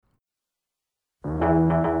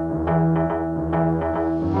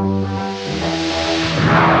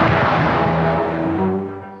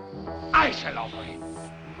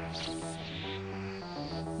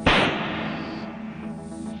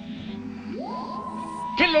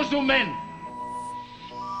Kill those 2 men!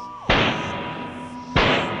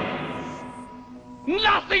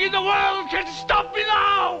 Nothing in the world can stop me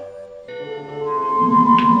now!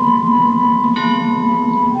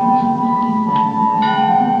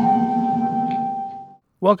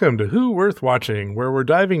 Welcome to Who Worth Watching, where we're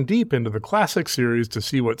diving deep into the classic series to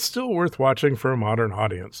see what's still worth watching for a modern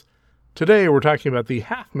audience. Today we're talking about the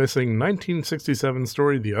half-missing 1967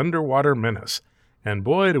 story, The Underwater Menace. And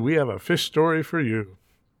boy, do we have a fish story for you.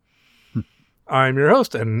 I'm your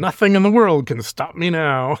host, and nothing in the world can stop me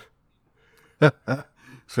now.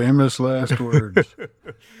 Famous last words.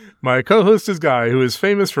 My co-host is Guy, who is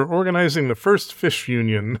famous for organizing the first fish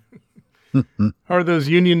union. How are those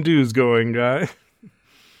union dues going, Guy?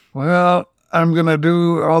 Well, I'm going to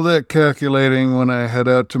do all that calculating when I head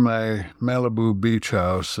out to my Malibu beach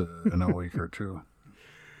house in a week or two.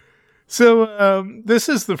 So this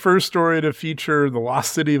is the first story to feature the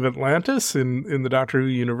lost city of Atlantis in the Doctor Who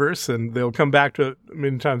universe, and they'll come back to it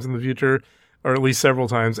many times in the future, or at least several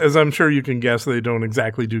times. As I'm sure you can guess, they don't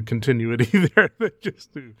exactly do continuity there. They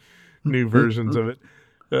just do new versions of it.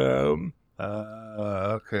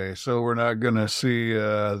 Okay, so we're not going to see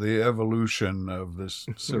the evolution of this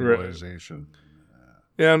civilization. Right.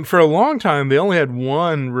 And for a long time, they only had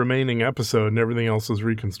one remaining episode and everything else was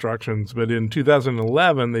reconstructions. But in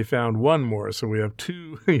 2011, they found one more. So we have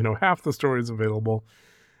two, half the stories available.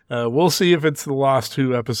 We'll see if it's the Lost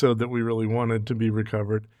Who episode that we really wanted to be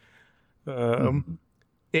recovered. And,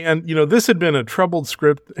 this had been a troubled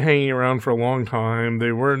script hanging around for a long time.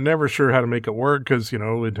 They were never sure how to make it work because,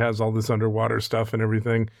 it has all this underwater stuff and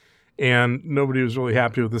everything. And nobody was really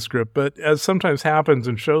happy with the script. But as sometimes happens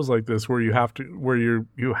in shows like this where you have to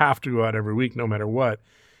go out every week no matter what,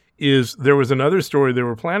 is there was another story they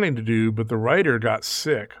were planning to do, but the writer got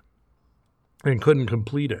sick and couldn't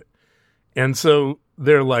complete it. And so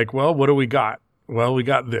they're like, well, what do we got? Well, we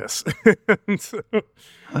got this.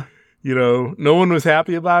 No one was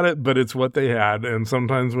happy about it, but it's what they had. And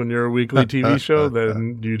sometimes when you're a weekly TV show,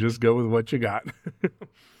 then you just go with what you got.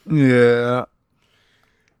 Yeah.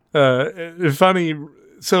 Funny.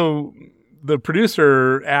 So the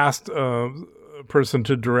producer asked a person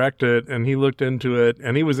to direct it, and he looked into it,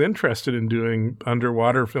 and he was interested in doing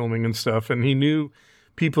underwater filming and stuff. And he knew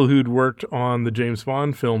people who'd worked on the James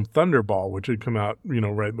Bond film Thunderball, which had come out,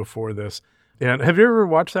 right before this. And have you ever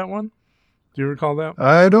watched that one? Do you recall that?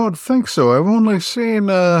 I don't think so. I've only seen,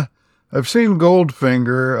 I've seen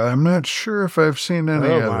Goldfinger. I'm not sure if I've seen any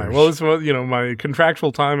others. Well, it's my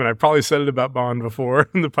contractual time, and I probably said it about Bond before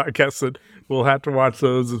in the podcast that we'll have to watch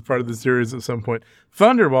those as part of the series at some point.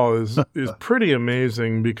 Thunderball is pretty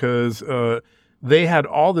amazing because they had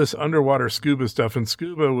all this underwater scuba stuff, and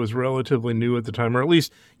scuba was relatively new at the time, or at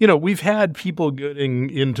least, we've had people getting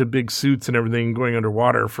into big suits and everything going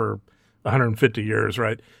underwater for 150 years,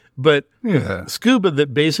 right? But scuba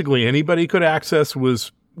that basically anybody could access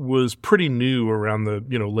was pretty new around the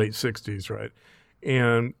late 60s, right?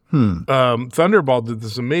 And Thunderball did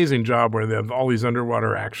this amazing job where they have all these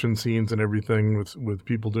underwater action scenes and everything with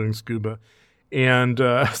people doing scuba. And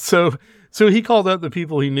so he called out the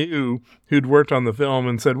people he knew who'd worked on the film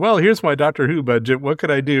and said, well, here's my Doctor Who budget. What could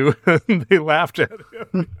I do? And they laughed at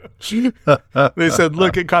him. They said,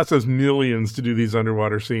 look, it cost us millions to do these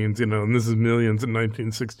underwater scenes, and this is millions in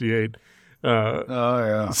 1968.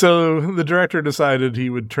 So the director decided he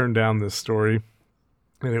would turn down this story,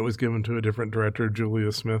 and it was given to a different director,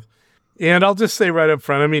 Julia Smith. And I'll just say right up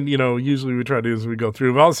front, usually we try to do as we go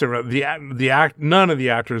through, but I'll say none of the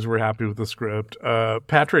actors were happy with the script.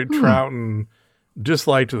 Patrick Troughton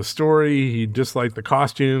disliked the story. He disliked the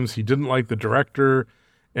costumes. He didn't like the director.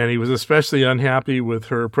 And he was especially unhappy with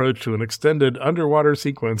her approach to an extended underwater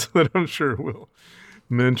sequence that I'm sure we'll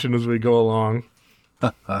mention as we go along.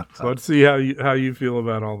 So let's see how you feel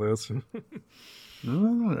about all this. All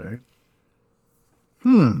right.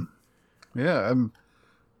 Yeah,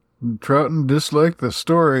 Troughton disliked the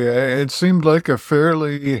story. It seemed like a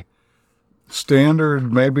fairly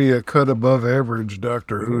standard, maybe a cut above average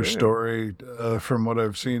Doctor Who story from what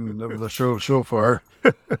I've seen of the show so far.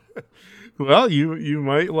 Well, you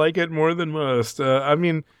might like it more than most.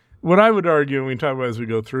 What I would argue, and we talk about as we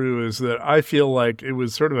go through, is that I feel like it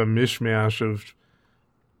was sort of a mishmash of,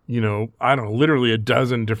 literally a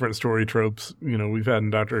dozen different story tropes, we've had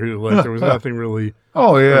in Doctor Who. Like, there was nothing really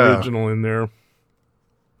original in there.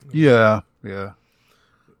 Yeah.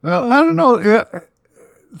 Well, I don't know. Yeah.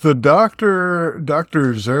 The Dr.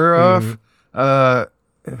 Zaroff,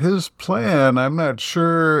 his plan, I'm not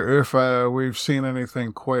sure if we've seen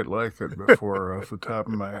anything quite like it before off the top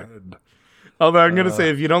of my head. Although I'm going to say,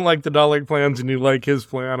 if you don't like the Dalek plans and you like his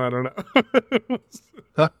plan, I don't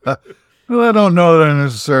know. Well, I don't know that I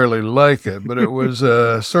necessarily like it, but it was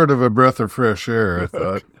sort of a breath of fresh air, I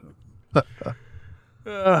thought.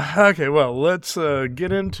 Okay, well, let's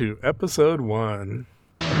get into episode 1.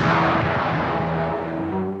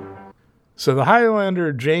 So the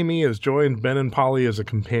Highlander, Jamie, has joined Ben and Polly as a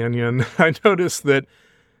companion. I noticed that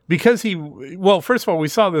because first of all, we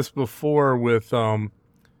saw this before with Dodo,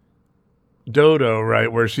 right,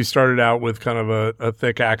 where she started out with kind of a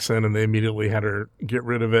thick accent and they immediately had her get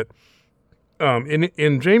rid of it.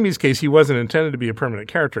 In Jamie's case, he wasn't intended to be a permanent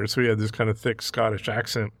character, so he had this kind of thick Scottish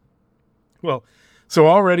accent. Well, so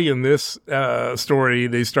already in this story,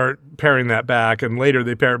 they start paring that back, and later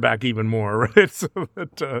they pare it back even more, right? So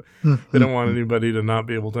that they don't want anybody to not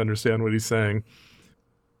be able to understand what he's saying.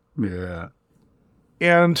 Yeah.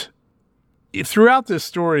 And throughout this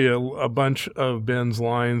story, a bunch of Ben's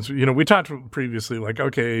lines, we talked previously, like,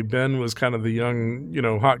 okay, Ben was kind of the young,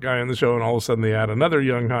 hot guy on the show, and all of a sudden they add another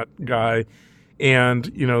young hot guy. And,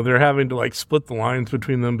 they're having to like split the lines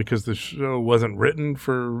between them because the show wasn't written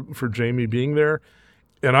for Jamie being there.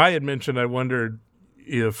 And I had mentioned, I wondered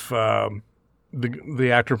if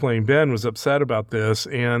the actor playing Ben was upset about this.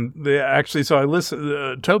 And they actually, so I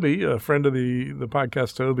listened, Toby, a friend of the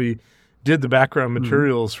podcast, Toby, did the background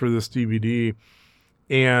materials for this DVD.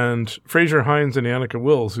 And Fraser Hines and Annika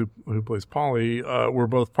Wills, who plays Polly, were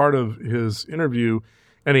both part of his interview.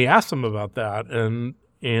 And he asked them about that.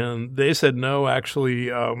 And they said, no, actually,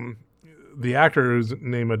 the actor whose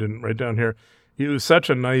name I didn't write down here, he was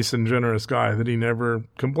such a nice and generous guy that he never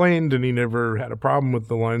complained and he never had a problem with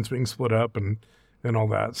the lines being split up and all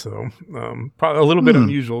that. So probably a little bit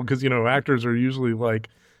unusual because, actors are usually like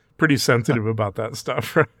pretty sensitive about that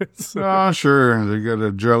stuff, right? So, oh, sure. They got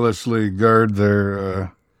to jealously guard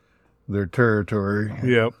their territory.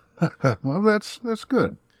 Yep. Well, that's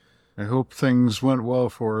good. I hope things went well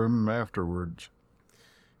for him afterwards.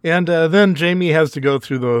 And then Jamie has to go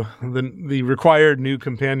through the required new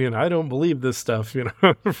companion. I don't believe this stuff,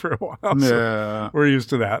 for a while. So Yeah. we're used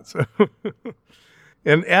to that. So.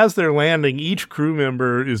 And as they're landing, each crew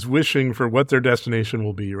member is wishing for what their destination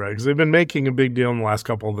will be, right? Because they've been making a big deal in the last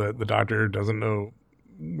couple that the doctor doesn't know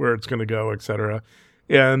where it's going to go, et cetera.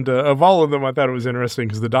 And of all of them, I thought it was interesting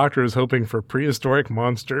because the doctor is hoping for prehistoric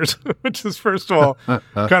monsters, which is, first of all,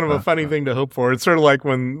 kind of a funny thing to hope for. It's sort of like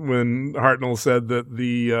when Hartnell said that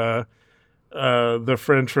the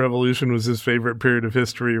French Revolution was his favorite period of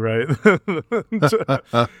history, right?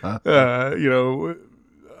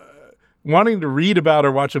 Wanting to read about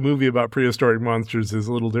or watch a movie about prehistoric monsters is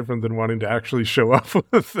a little different than wanting to actually show up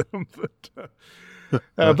with them.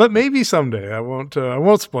 But maybe someday. I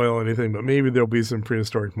won't spoil anything, but maybe there'll be some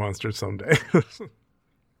prehistoric monsters someday.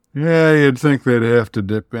 Yeah, you'd think they'd have to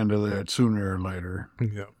dip into that sooner or later.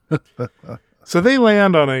 Yeah. So they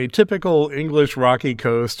land on a typical English rocky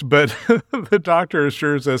coast, but the doctor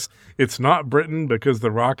assures us it's not Britain because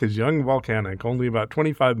the rock is young volcanic, only about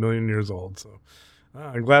 25 million years old. So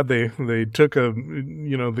I'm glad they took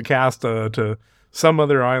the cast to some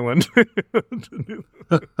other island.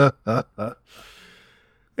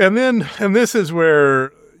 And this is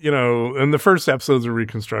where, in the first episodes of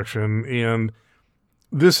Reconstruction, and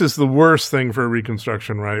this is the worst thing for a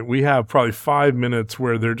reconstruction, right? We have probably 5 minutes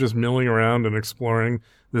where they're just milling around and exploring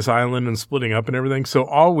this island and splitting up and everything. So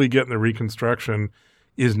all we get in the reconstruction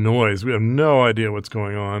is noise. We have no idea what's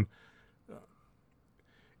going on.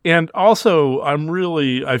 And also,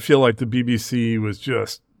 I feel like the BBC was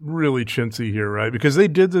just really chintzy here, right? Because they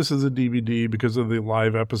did this as a DVD because of the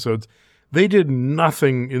live episodes. They did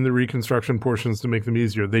nothing in the reconstruction portions to make them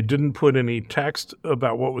easier. They didn't put any text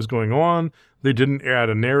about what was going on. They didn't add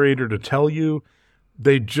a narrator to tell you.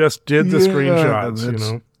 They just did the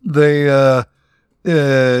screenshots,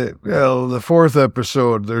 The fourth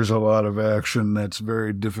episode, there's a lot of action that's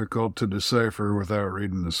very difficult to decipher without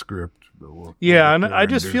reading the script. And I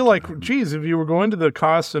just feel like, geez, if you were going to the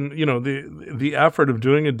cost and, the effort of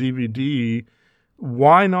doing a DVD,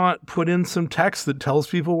 why not put in some text that tells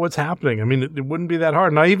people what's happening? I mean, it wouldn't be that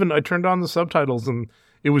hard. And I turned on the subtitles and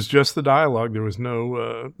it was just the dialogue. There was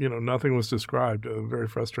no, nothing was described. Very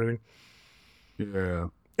frustrating. Yeah.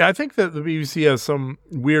 I think that the BBC has some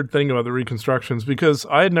weird thing about the reconstructions because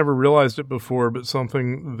I had never realized it before, but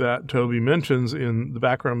something that Toby mentions in the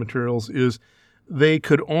background materials is they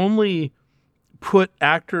could only put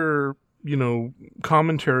actor,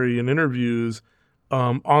 commentary and interviews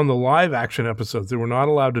on the live action episodes. They were not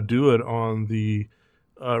allowed to do it on the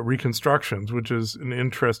reconstructions, which is an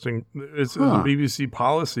interesting, it's a BBC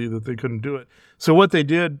policy that they couldn't do it. So what they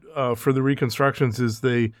did for the reconstructions is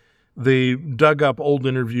they dug up old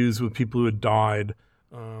interviews with people who had died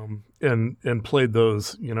and played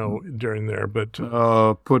those, during there. But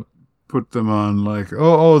put put them on like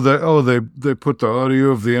they put the audio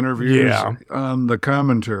of the interviews on the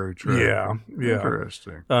commentary track. Yeah.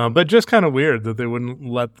 Interesting. But just kind of weird that they wouldn't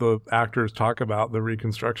let the actors talk about the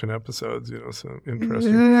Reconstruction episodes. So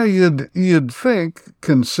interesting. Yeah, you'd think,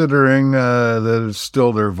 considering that it's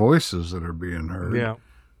still their voices that are being heard. Yeah.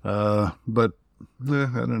 But I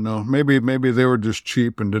don't know. Maybe they were just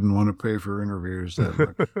cheap and didn't want to pay for interviews that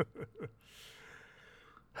much.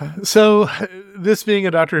 So, this being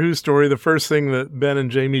a Doctor Who story, the first thing that Ben and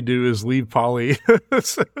Jamie do is leave Polly.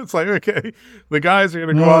 It's like, okay, the guys are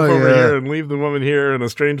going to go off over here and leave the woman here in a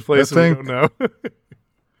strange place we don't know.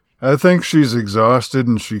 I think she's exhausted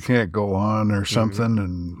and she can't go on or something.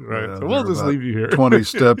 And so we'll just leave you here. 20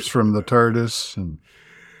 steps from the TARDIS.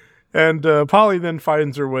 And Polly then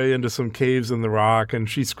finds her way into some caves in the rock, and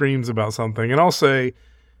she screams about something. And I'll say,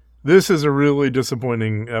 this is a really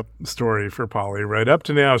disappointing story for Polly, right? Up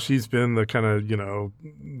to now, she's been the kind of,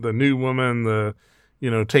 the new woman, the,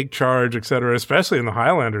 take charge, et cetera, especially in the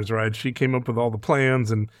Highlanders, right? She came up with all the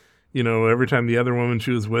plans, and, every time the other woman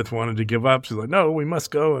she was with wanted to give up, she's like, no, we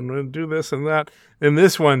must go and do this and that. In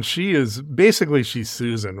this one, she's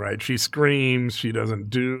Susan, right? She screams, she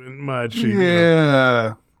doesn't do much.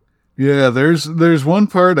 Yeah, there's one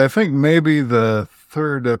part, I think maybe the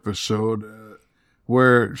third episode,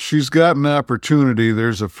 where she's got an opportunity.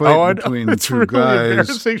 There's a fight between two really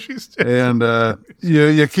guys, and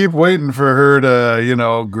you keep waiting for her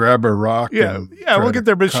to, grab a rock. Yeah, we'll get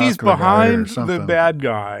there. But she's behind the bad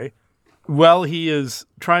guy while he is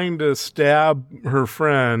trying to stab her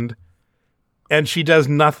friend, and she does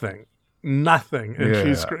nothing, and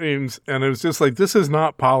she screams. And it was just like, this is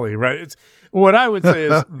not Polly, right? It's what I would say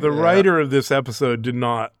is the writer of this episode did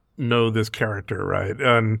not know this character, right?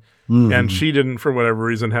 And she didn't, for whatever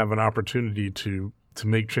reason, have an opportunity to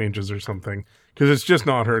make changes or something, because it's just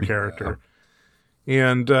not her character.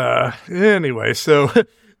 And anyway, so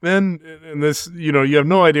then in this, you have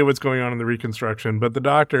no idea what's going on in the Reconstruction, but the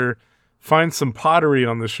Doctor finds some pottery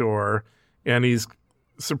on the shore, and he's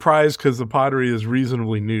surprised because the pottery is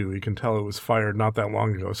reasonably new. You can tell it was fired not that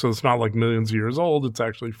long ago, so it's not like millions of years old. It's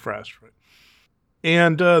actually fresh, right?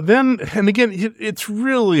 And again, it's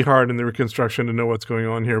really hard in the Reconstruction to know what's going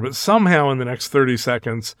on here, but somehow in the next 30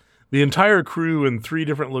 seconds, the entire crew in 3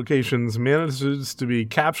 different locations manages to be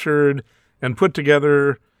captured and put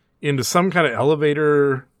together into some kind of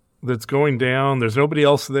elevator that's going down. There's nobody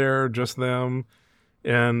else there, just them.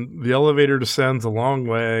 And the elevator descends a long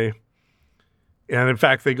way. And in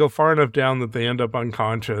fact, they go far enough down that they end up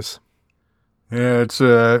unconscious. Yeah,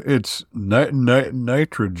 it's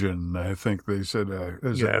nitrogen. I think they said.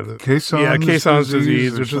 Caisson's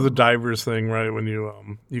disease, which is a diver's thing, right? When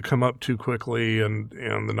you come up too quickly and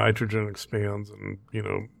the nitrogen expands, and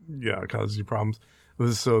it causes you problems.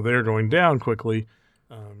 So they're going down quickly.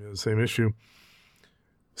 The same issue.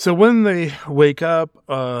 So when they wake up,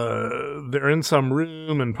 they're in some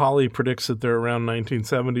room, and Polly predicts that they're around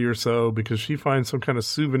 1970 or so because she finds some kind of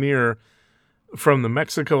souvenir from the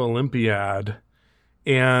Mexico Olympiad.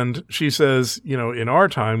 And she says, in our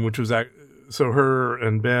time, which was so her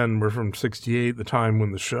and Ben were from 68, the time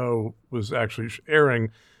when the show was actually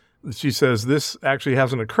airing. She says this actually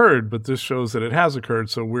hasn't occurred, but this shows that it has occurred.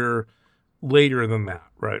 So we're later than that,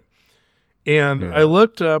 right? And I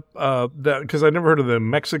looked up that because I never heard of the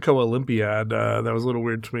Mexico Olympiad. That was a little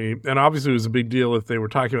weird to me. And obviously it was a big deal if they were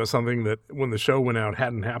talking about something that when the show went out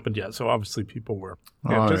hadn't happened yet. So obviously people were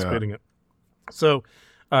anticipating it. So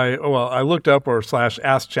I looked up or /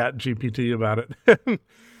 asked ChatGPT about it.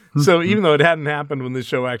 So even though it hadn't happened when the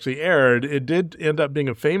show actually aired, it did end up being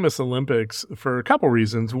a famous Olympics for a couple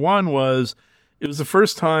reasons. One was it was the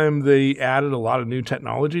first time they added a lot of new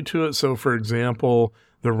technology to it. So, for example,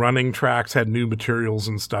 the running tracks had new materials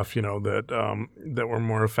and stuff, that were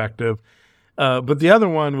more effective. But the other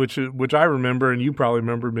one, which I remember, and you probably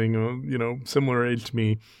remember being similar age to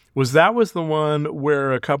me, was the one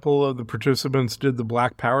where a couple of the participants did the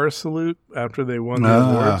Black Power salute after they won the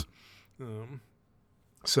awards.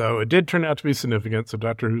 So it did turn out to be significant. So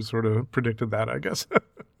Doctor Who sort of predicted that, I guess.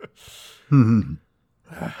 And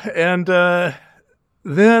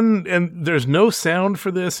then there's no sound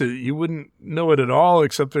for this. You wouldn't know it at all,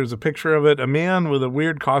 except there's a picture of it. A man with a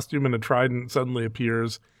weird costume and a trident suddenly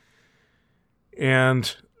appears.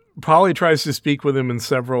 And Polly tries to speak with him in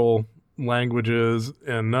several languages,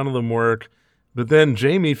 and none of them work. But then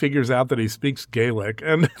Jamie figures out that he speaks Gaelic.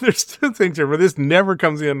 And there's 2 things here, but this never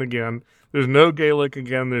comes in again. There's no Gaelic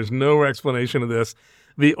again. There's no explanation of this.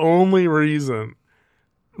 The only reason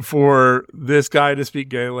for this guy to speak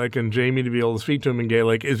Gaelic and Jamie to be able to speak to him in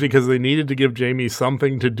Gaelic is because they needed to give Jamie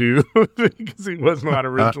something to do because he was not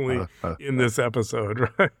originally in this episode,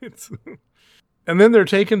 right? And then they're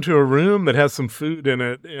taken to a room that has some food in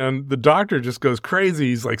it, and the doctor just goes crazy.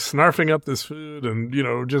 He's like snarfing up this food and,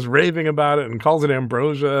 just raving about it and calls it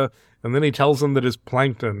ambrosia. And then he tells them that it's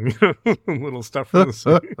plankton, little stuff from the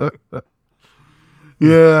sea.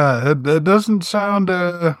 Yeah, it doesn't sound,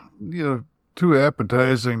 too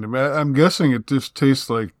appetizing to me. I'm guessing it just tastes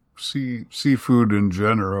like seafood in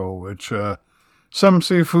general, which some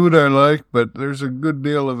seafood I like, but there's a good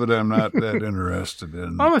deal of it I'm not that interested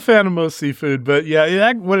in. I'm a fan of most seafood, but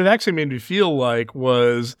yeah, what it actually made me feel like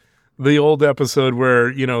was the old episode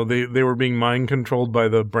where, they were being mind controlled by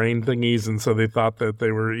the brain thingies, and so they thought that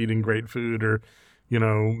they were eating great food or, in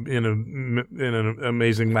an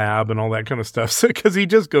amazing lab and all that kind of stuff. Because he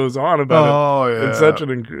just goes on about it in such an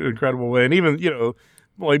incredible way. And even,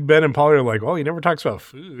 like Ben and Polly are like, well, he never talks about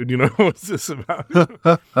food. What's this about?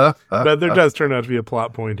 But there does turn out to be a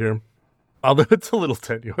plot point here. Although it's a little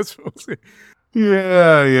tenuous.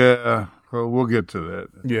 Yeah. Well, we'll get to that.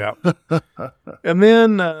 Yeah. And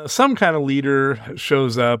then some kind of leader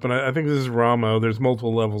shows up, and I think this is Ramo. There's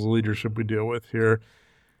multiple levels of leadership we deal with here.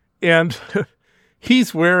 And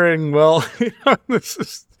he's wearing, this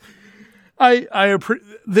is... what I'm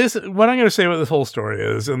going to say what this whole story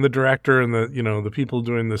is, and the director and the people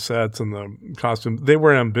doing the sets and the costume, they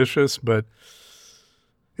were ambitious, but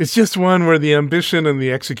it's just one where the ambition and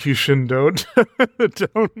the execution don't match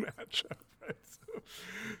up.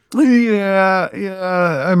 Yeah.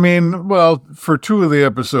 I mean, for 2 of the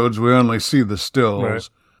episodes, we only see the stills. Right.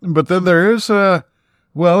 But then there is it's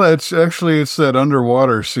that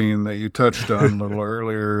underwater scene that you touched on a little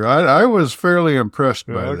earlier. I was fairly impressed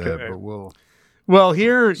by that, but well,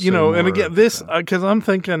 here, and again, this, because I'm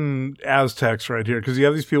thinking Aztecs right here, because you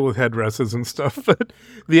have these people with headdresses and stuff, but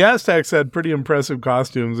the Aztecs had pretty impressive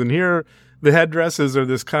costumes, and here the headdresses are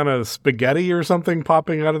this kind of spaghetti or something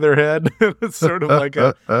popping out of their head. It's sort of like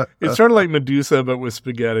it's sort of like Medusa, but with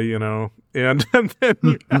spaghetti, and then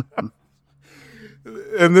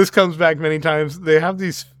and this comes back many times. They have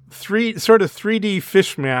these 3D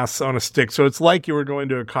fish masks on a stick, so it's like you were going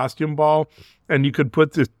to a costume ball, and you could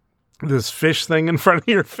put this fish thing in front of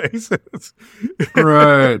your faces.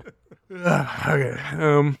 Right.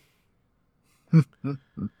 Okay.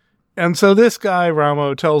 And so this guy,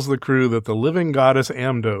 Ramo, tells the crew that the living goddess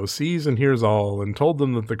Amdo sees and hears all, and told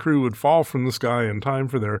them that the crew would fall from the sky in time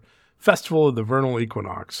for their festival of the vernal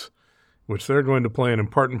equinox, which they're going to play an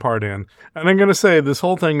important part in. And I'm going to say this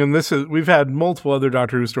whole thing, and we've had multiple other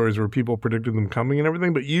Doctor Who stories where people predicted them coming and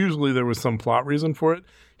everything, but usually there was some plot reason for it.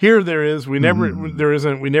 Here there is. There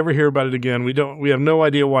isn't. We never hear about it again. We have no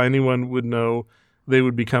idea why anyone would know they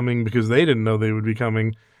would be coming because they didn't know they would be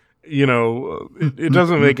coming. It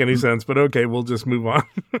doesn't make any sense, but okay, we'll just move on.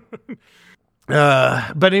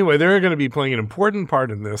 But anyway, they're going to be playing an important part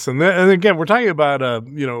in this. And again, we're talking about,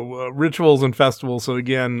 rituals and festivals. So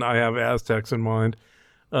again, I have Aztecs in mind.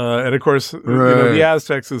 And of course, the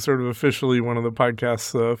Aztecs is sort of officially one of the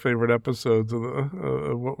podcast's favorite episodes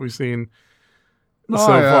of what we've seen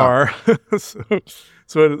far.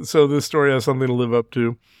 So this story has something to live up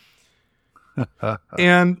to.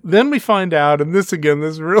 And then we find out, and this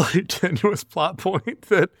really tenuous plot point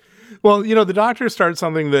that, the Doctor starts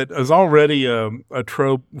something that is already a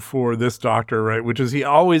trope for this Doctor, right? Which is he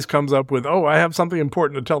always comes up with, I have something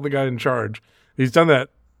important to tell the guy in charge. He's done that.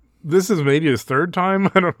 This is maybe his 3rd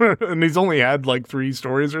time. I don't know. And he's only had like 3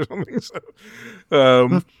 stories or something.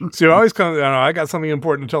 So he always comes, I got something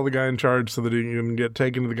important to tell the guy in charge so that he can get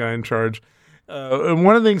taken to the guy in charge. And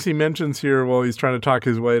one of the things he mentions here while he's trying to talk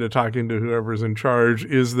his way to talking to whoever's in charge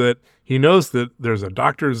is that he knows that there's a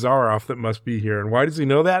Dr. Zaroff that must be here. And why does he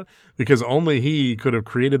know that? Because only he could have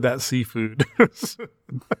created that seafood.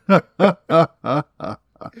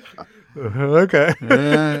 Okay.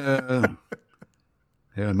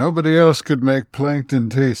 Yeah, nobody else could make plankton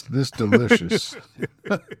taste this delicious.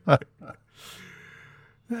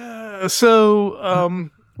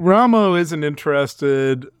 Ramo isn't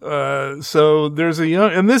interested. So there's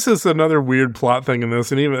and this is another weird plot thing in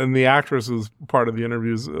this, and the actress was part of the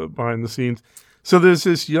interviews behind the scenes. So there's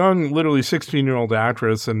this young, literally 16-year-old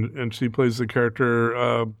actress, and she plays the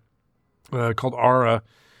character called Ara.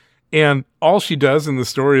 And all she does in the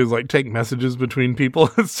story is like take messages between people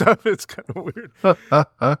and stuff. It's kind of weird.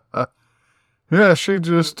 Yeah, she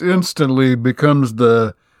just instantly becomes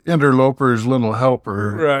the interloper's little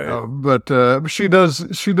helper, right? But she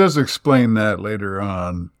does explain that later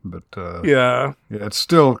on. But yeah, it's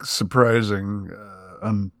still surprising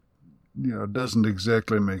doesn't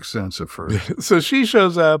exactly make sense at first. So she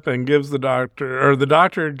shows up and gives the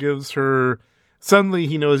doctor gives her, suddenly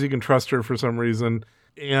he knows he can trust her for some reason,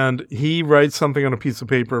 and he writes something on a piece of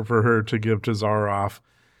paper for her to give to Zaroff.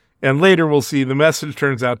 And later we'll see the message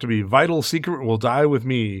turns out to be, "Vital secret will die with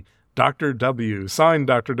me, Dr. W," signed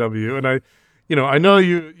Dr. W. And I know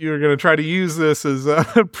you're going to try to use this as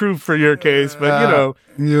proof for your case, but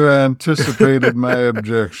you anticipated my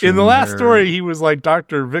objection. In the last story, he was like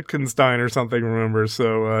Dr. Wittgenstein or something, remember?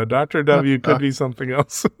 So Dr. W could be something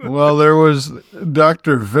else. Well, there was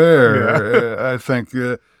Dr. Ver, I think,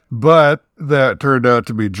 but that turned out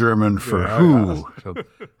to be German for who. So,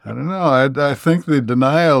 I don't know. I think the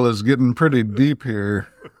denial is getting pretty deep here.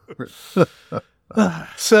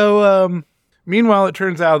 So, meanwhile, it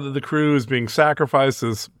turns out that the crew is being sacrificed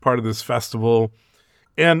as part of this festival.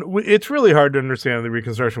 And it's really hard to understand the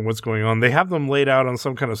reconstruction, what's going on. They have them laid out on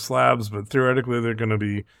some kind of slabs, but theoretically they're going to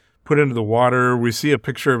be put into the water. We see a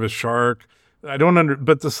picture of a shark.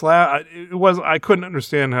 But the slab, I couldn't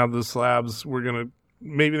understand how the slabs were going to,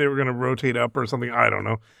 maybe they were going to rotate up or something. I don't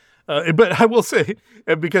know. But I will say,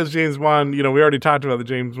 because James Bond, we already talked about the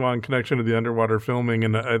James Bond connection to the underwater filming,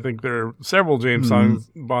 and I think there are several James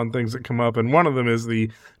Bond things that come up, and one of them is the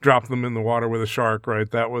drop them in the water with a shark, right?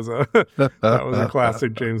 That was a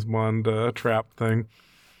classic James Bond trap thing.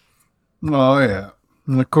 Oh, yeah.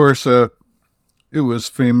 And of course, it was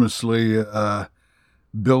famously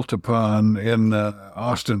built upon in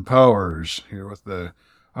Austin Powers, here with the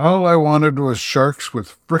all I wanted was sharks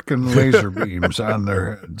with frickin' laser beams on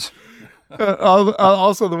their heads.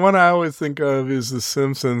 Also, the one I always think of is The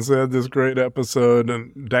Simpsons. They had this great episode,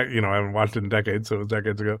 and I haven't watched it in decades, so it was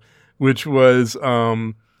decades ago, which was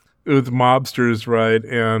with mobsters, right?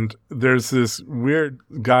 And there's this weird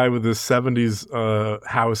guy with this 70s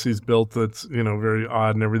house he's built that's very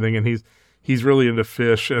odd and everything, and he's really into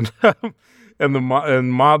fish, and and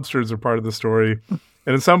mobsters are part of the story.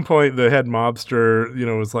 And at some point, the head mobster,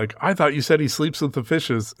 was like, "I thought you said he sleeps with the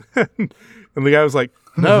fishes." And the guy was like,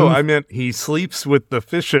 "No, I meant he sleeps with the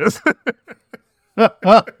fishes." I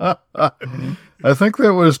think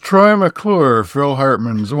that was Troy McClure,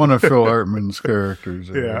 one of Phil Hartman's characters.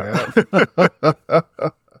 Yeah.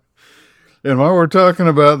 And while we're talking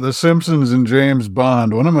about The Simpsons and James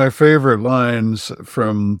Bond, one of my favorite lines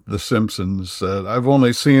from The Simpsons, I've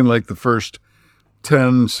only seen like the first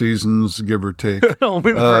 10 seasons, give or take.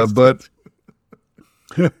 But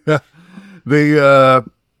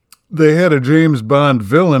they had a James Bond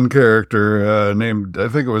villain character named, I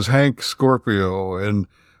think it was Hank Scorpio, and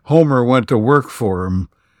Homer went to work for him.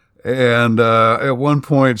 And at one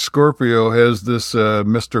point, Scorpio has this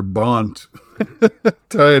Mr. Bont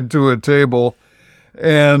tied to a table,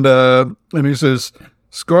 and he says,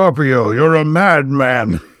 "Scorpio, you're a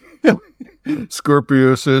madman."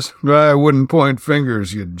 Scorpio says, "I wouldn't point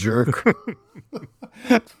fingers, you jerk."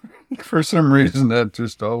 For some reason, that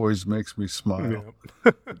just always makes me smile.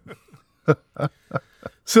 Yeah.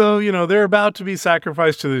 So, they're about to be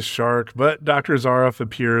sacrificed to this shark, but Dr. Zaroff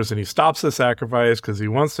appears and he stops the sacrifice because he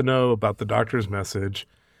wants to know about the doctor's message.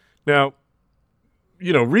 Now,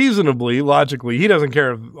 reasonably, logically, he doesn't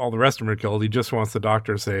care if all the rest of them are killed. He just wants the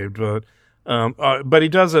doctor saved, but he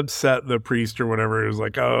does upset the priest or whatever. He's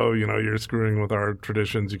like, "Oh, you're screwing with our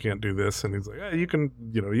traditions. You can't do this." And he's like, "You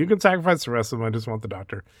can sacrifice the rest of them. I just want the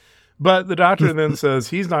doctor." But the doctor then says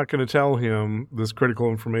he's not going to tell him this critical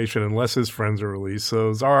information unless his friends are released.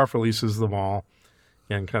 So Zaroff releases them all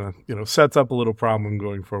and kind of, sets up a little problem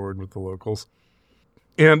going forward with the locals.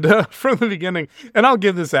 And from the beginning, and I'll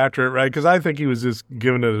give this actor it, right? Because I think he was just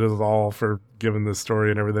giving it his all for giving this story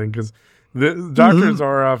and everything, because Dr.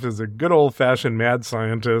 Zaroff is a good old-fashioned mad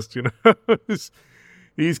scientist,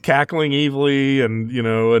 he's cackling evilly, and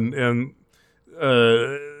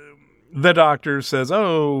the doctor says,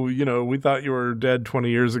 "Oh, we thought you were dead 20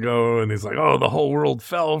 years ago," and he's like, "Oh, the whole world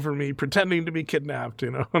fell for me pretending to be kidnapped,"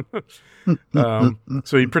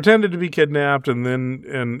 So he pretended to be kidnapped, and then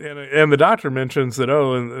and the doctor mentions that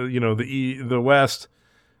the West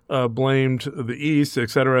blamed the East,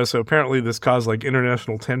 etc. So apparently this caused like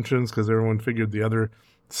international tensions because everyone figured the other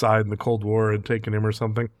side in the Cold War had taken him or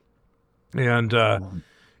something. And in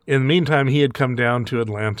the meantime, he had come down to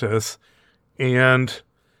Atlantis. And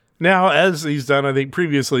now, as he's done, I think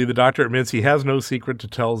previously, the doctor admits he has no secret to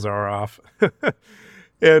tell Zaroff.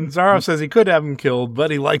 And Zaroff says he could have him killed,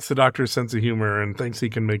 but he likes the doctor's sense of humor and thinks he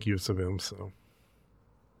can make use of him. So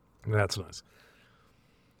that's nice.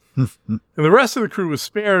 And the rest of the crew was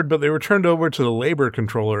spared, but they were turned over to the labor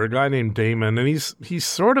controller, a guy named Damon. And he's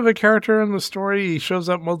sort of a character in the story. He shows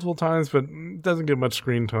up multiple times, but doesn't get much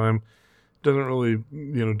screen time. Doesn't really,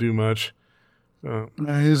 do much.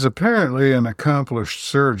 He's apparently an accomplished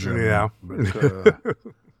surgeon. Yeah. But,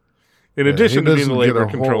 in addition to being the doesn't get labor a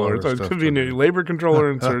whole lot controller. of So it's stuff convenient. to do. Labor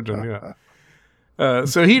controller and surgeon, yeah.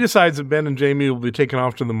 So he decides that Ben and Jamie will be taken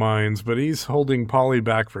off to the mines, but he's holding Polly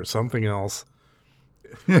back for something else.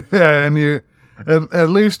 Yeah, and at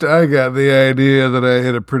least I got the idea that I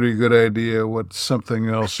had a pretty good idea what something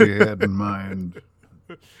else he had in mind.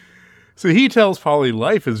 So he tells Polly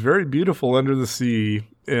life is very beautiful under the sea,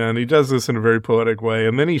 and he does this in a very poetic way.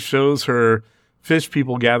 And then he shows her fish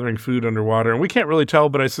people gathering food underwater. And we can't really tell,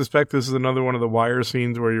 but I suspect this is another one of the wire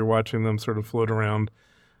scenes where you're watching them sort of float around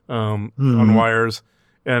on wires.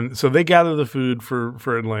 And so they gather the food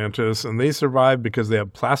for Atlantis, and they survive because they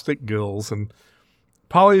have plastic gills. And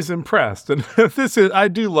Polly's impressed. And I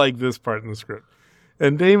do like this part in the script.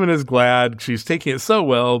 And Damon is glad she's taking it so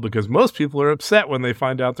well because most people are upset when they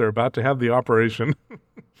find out they're about to have the operation.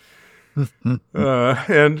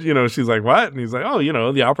 And, she's like, what? And he's like,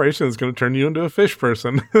 oh, the operation is going to turn you into a fish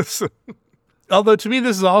person. Although to me,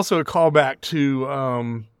 this is also a callback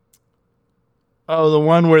to, the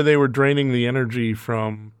one where they were draining the energy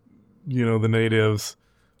from, the natives.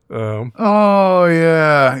 Oh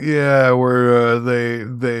yeah, where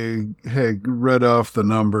they had read off the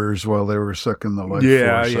numbers while they were sucking the life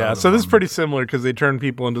force out of So this is them. pretty similar because they turn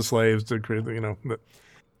people into slaves to create,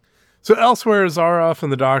 So elsewhere, Zaroff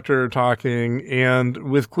and the Doctor are talking, and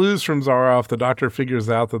with clues from Zaroff, the Doctor figures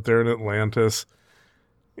out that they're in Atlantis.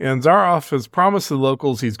 And Zaroff has promised the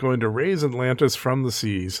locals he's going to raise Atlantis from the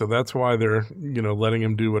sea, so that's why they're, letting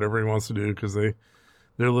him do whatever he wants to do because they're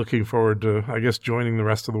looking forward to, I guess, joining the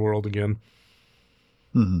rest of the world again.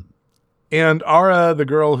 Mm-hmm. And Ara, the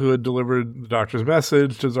girl who had delivered the Doctor's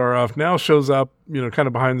message to Zaroff, now shows up, kind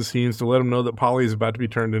of behind the scenes to let him know that Polly is about to be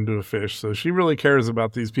turned into a fish. So she really cares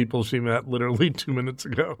about these people she met literally 2 minutes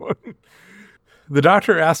ago. The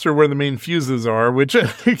Doctor asked her where the main fuses are, which,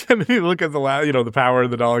 if you look at the power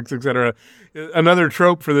of the Daleks, etc. Another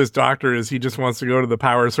trope for this Doctor is he just wants to go to the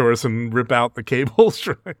power source and rip out the cable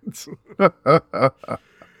strands.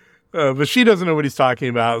 But she doesn't know what he's talking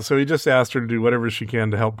about, so he just asked her to do whatever she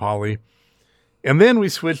can to help Polly. And then we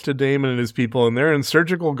switch to Damon and his people, and they're in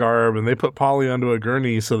surgical garb, and they put Polly onto a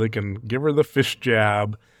gurney so they can give her the fish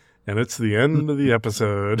jab. And it's the end of the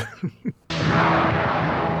episode.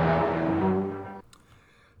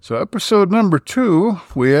 So episode number 2,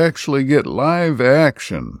 we actually get live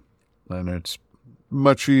action, and it's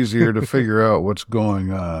much easier to figure out what's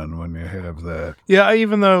going on when you have that. Yeah,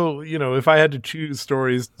 even though, if I had to choose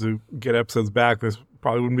stories to get episodes back, this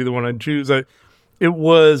probably wouldn't be the one I'd choose. It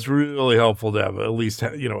was really helpful to have at least,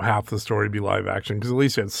 half the story be live action, because at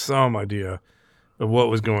least you had some idea of what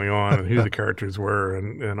was going on and who the characters were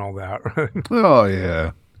and all that. Oh,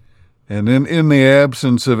 yeah. And in the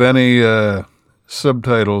absence of any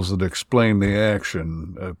subtitles that explain the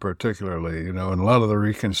action, particularly, in a lot of the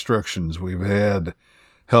reconstructions we've had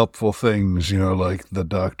helpful things, like the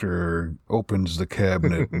Doctor opens the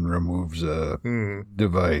cabinet and removes a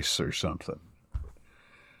device or something.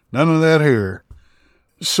 None of that here.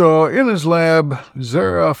 So in his lab,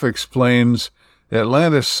 Zaroff explains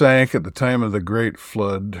Atlantis sank at the time of the Great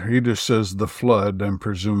Flood. He just says the flood. I'm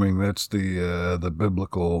presuming that's the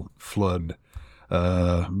biblical flood.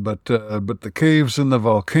 But the caves in the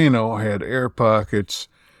volcano had air pockets,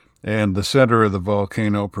 and the center of the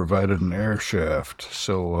volcano provided an air shaft.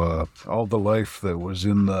 So all the life that was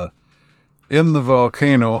in the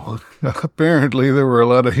volcano, apparently there were a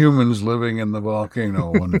lot of humans living in the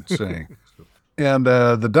volcano when it sank. And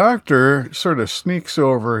the Doctor sort of sneaks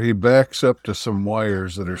over. He backs up to some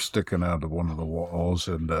wires that are sticking out of one of the walls,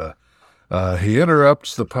 and he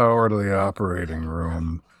interrupts the power to the operating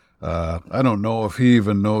room. I don't know if he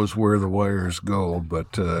even knows where the wires go,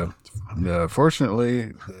 but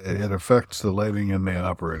fortunately, it affects the lighting in the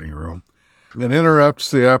operating room. It interrupts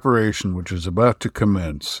the operation, which is about to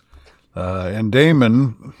commence. And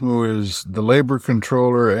Damon, who is the labor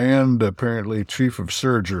controller and apparently chief of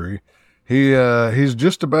surgery, he's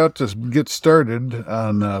just about to get started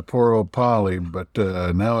on poor old Polly, but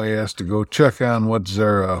now he has to go check on what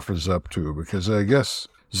Zaroff is up to, because I guess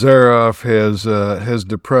Zaroff has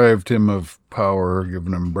deprived him of power,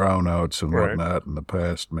 given him brownouts and whatnot in the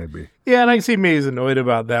past, maybe. Yeah, and I can see maybe he's annoyed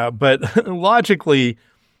about that, but logically,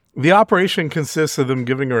 the operation consists of them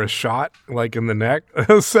giving her a shot, like in the neck.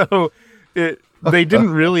 So they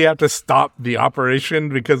didn't really have to stop the operation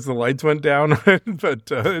because the lights went down, but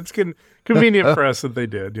it's convenient for us that they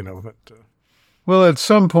did, But, well, at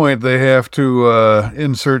some point they have to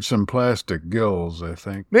insert some plastic gills, I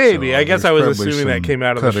think. Maybe. So I guess I was assuming some that came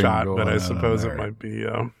out of the cutting shot, but going I on suppose there.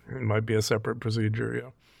 it might be a separate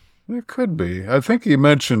procedure. Yeah. It could be. I think he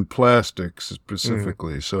mentioned plastics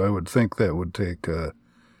specifically, so I would think that would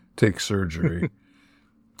take surgery.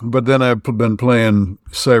 But then I've been playing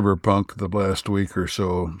Cyberpunk the last week or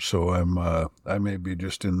so I may be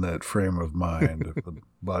just in that frame of mind of the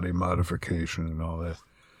body modification and all that.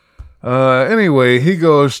 Anyway, he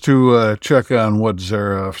goes to check on what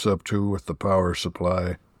Zaroff's up to with the power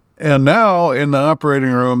supply. And now in the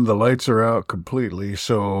operating room, the lights are out completely,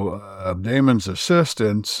 so Damon's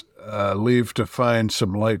assistants leave to find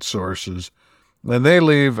some light sources, and they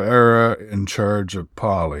leave Ara in charge of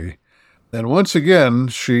Polly. And once again,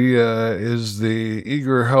 she is the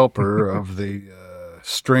eager helper of the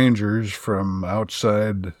strangers from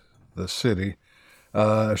outside the city.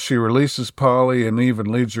 She releases Polly and even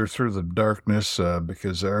leads her through the darkness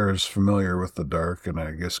because Ara's familiar with the dark and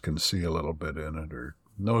I guess can see a little bit in it or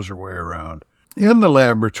knows her way around. In the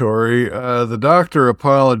laboratory, the doctor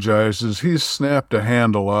apologizes. He's snapped a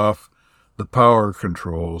handle off the power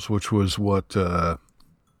controls, which was what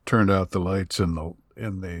turned out the lights in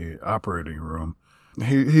the operating room.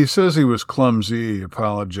 He says he was clumsy, he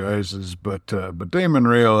apologizes, but Damon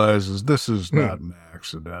realizes this is not an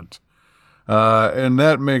accident. And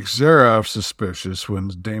that makes Zaroff suspicious when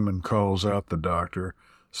Damon calls out the doctor.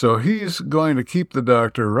 So he's going to keep the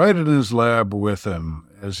doctor right in his lab with him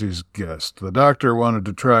as his guest. The doctor wanted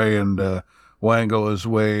to try and wangle his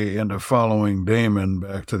way into following Damon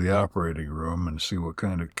back to the operating room and see what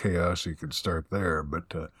kind of chaos he could start there.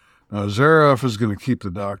 But now Zaroff is going to keep the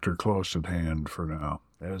doctor close at hand for now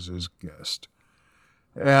as his guest.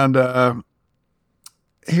 And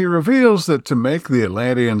he reveals that to make the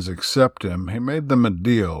Atlanteans accept him, he made them a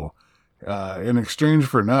deal. In exchange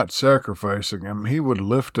for not sacrificing him, he would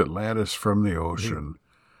lift Atlantis from the ocean.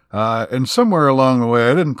 And somewhere along the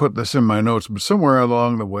way, I didn't put this in my notes, but somewhere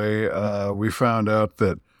along the way, we found out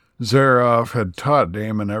that Zaroff had taught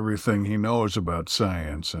Damon everything he knows about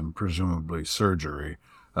science and presumably surgery.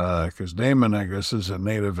 Because Damon, I guess, is a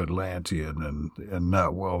native Atlantean and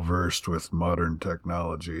not well-versed with modern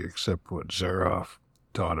technology except what Zaroff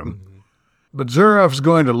taught him. Mm-hmm. But Zaroff's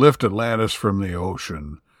going to lift Atlantis from the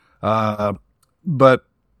ocean. But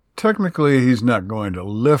technically he's not going to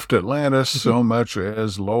lift Atlantis so much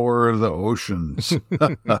as lower the oceans.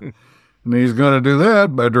 And he's going to do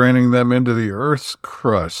that by draining them into the Earth's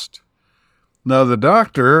crust. Now the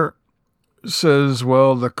doctor says,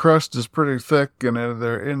 well, the crust is pretty thick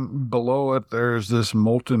and below it there's this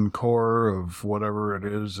molten core of whatever it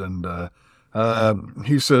is. And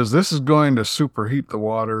he says this is going to superheat the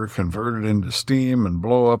water, convert it into steam, and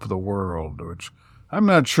blow up the world, which I'm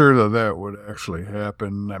not sure that would actually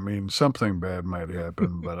happen. I mean, something bad might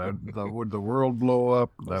happen, but would the world blow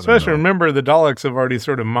up? Especially remember, the Daleks have already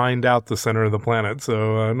sort of mined out the center of the planet,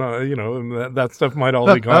 so that stuff might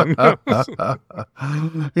all be gone.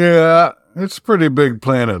 Yeah, it's a pretty big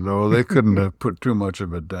planet, though. They couldn't have put too much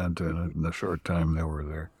of a dent in it in the short time they were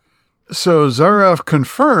there. So Zaroff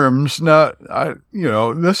confirms. Now,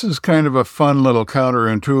 this is kind of a fun little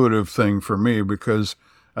counterintuitive thing for me because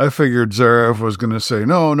I figured Zaroff was going to say,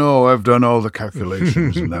 no, I've done all the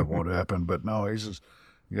calculations and that won't happen. But no, he says,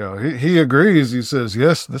 he agrees. He says,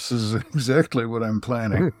 yes, this is exactly what I'm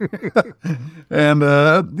planning. And,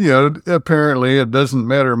 apparently it doesn't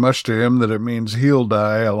matter much to him that it means he'll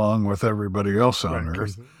die along with everybody else on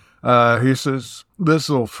Earth. He says this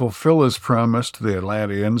will fulfill his promise to the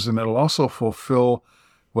Atlanteans, and it'll also fulfill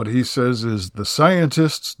what he says is the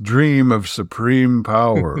scientist's dream of supreme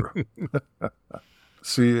power.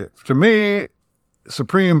 See, to me,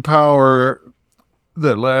 supreme power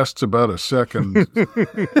that lasts about a second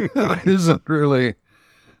isn't really,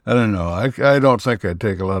 I don't know. I don't think I'd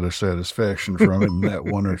take a lot of satisfaction from it in that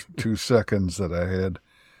 1 or 2 seconds that I had.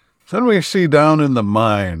 Then we see down in the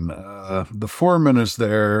mine, the foreman is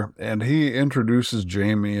there, and he introduces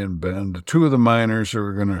Jamie and Ben to two of the miners who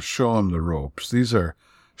are going to show him the ropes. These are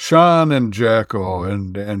Sean and Jacko,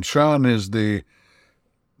 and Sean is the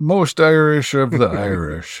most Irish of the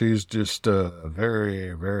Irish. He's just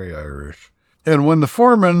very, very Irish. And when the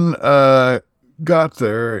foreman got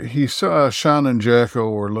there, he saw Sean and Jacko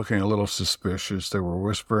were looking a little suspicious. They were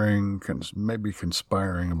whispering, maybe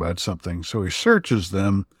conspiring about something. So he searches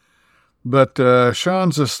them. But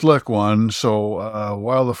Sean's a slick one, so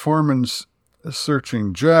while the foreman's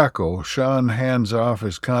searching Jacko, Sean hands off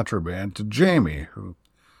his contraband to Jamie,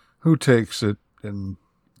 who takes it in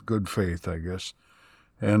good faith, I guess.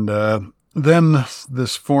 And then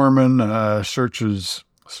this foreman searches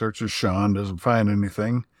Sean, doesn't find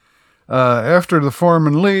anything. After the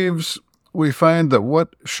foreman leaves, we find that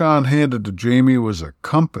what Sean handed to Jamie was a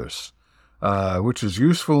compass. which is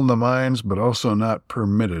useful in the mines, but also not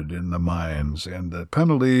permitted in the mines. And the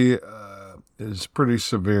penalty is pretty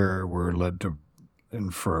severe, we're led to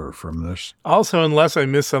infer from this. Also, unless I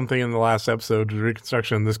missed something in the last episode of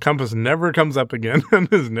Reconstruction, this compass never comes up again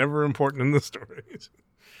and is never important in the stories.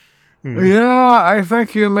 Yeah, I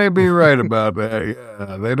think you may be right about that.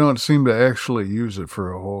 Yeah, they don't seem to actually use it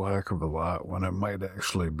for a whole heck of a lot when it might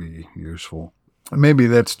actually be useful. Maybe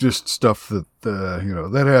that's just stuff that,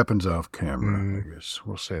 that happens off camera, I guess.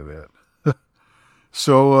 We'll say that.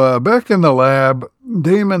 So back in the lab,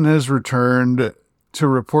 Damon has returned to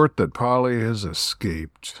report that Polly has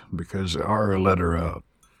escaped because Ara let her out.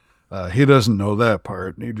 He doesn't know that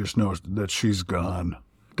part. He just knows that she's gone.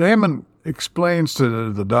 Damon explains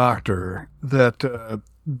to the doctor that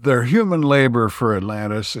their human labor for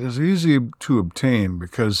Atlantis is easy to obtain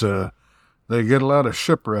because they get a lot of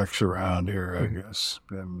shipwrecks around here, I guess.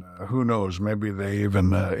 And who knows, maybe they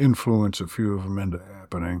even influence a few of them into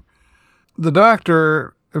happening. The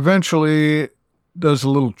doctor eventually does a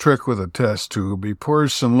little trick with a test tube. He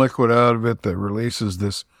pours some liquid out of it that releases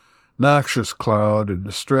this noxious cloud. It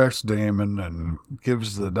distracts Damon and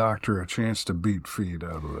gives the doctor a chance to beat feet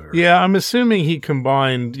out of there. Yeah, I'm assuming he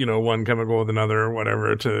combined, one chemical with another or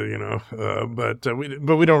whatever to,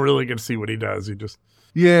 but we don't really get to see what he does. He just...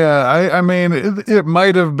 Yeah, I mean, it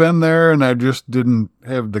might have been there, and I just didn't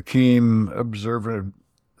have the keen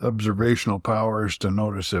observational powers to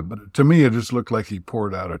notice it. But to me, it just looked like he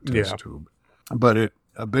poured out a test tube. But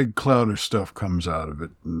a big cloud of stuff comes out of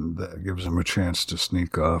it, and that gives him a chance to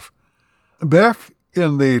sneak off. Back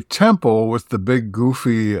in the temple with the big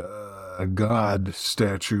goofy god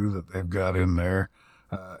statue that they've got in there,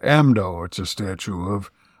 Amdo, it's a statue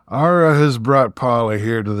of, Ara has brought Polly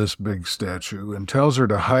here to this big statue and tells her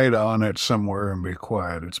to hide on it somewhere and be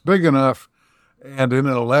quiet. It's big enough and in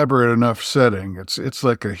an elaborate enough setting. It's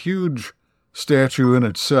like a huge statue in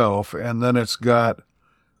itself, and then it's got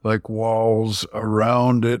like walls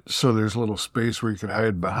around it, so there's a little space where you could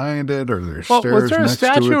hide behind it, or there's stairs next to it. Was there a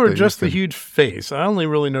statue or just the huge face? I only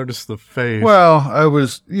really noticed the face. Well, it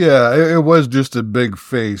was just a big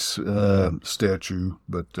face statue,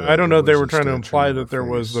 but I don't know if they were trying to imply that there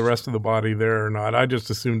was the rest of the body there or not. I just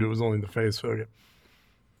assumed it was only the face. Okay.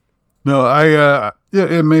 No,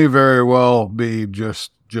 it may very well be just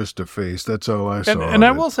a face. That's all I saw. And I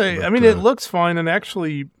will say, but, it looks fine, and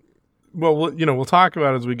actually, well, we'll talk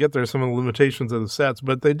about as we get there some of the limitations of the sets,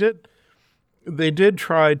 but they did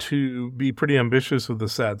try to be pretty ambitious with the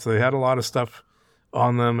sets. They had a lot of stuff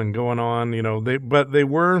on them and going on, but they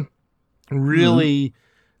were really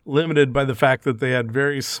limited by the fact that they had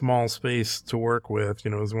very small space to work with.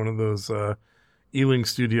 It was one of those Ealing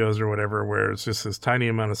Studios or whatever, where it's just this tiny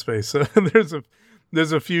amount of space. So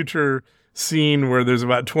there's a future scene where there's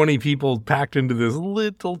about 20 people packed into this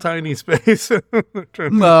little tiny space.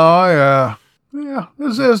 Yeah.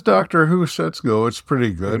 As Doctor Who sets go, it's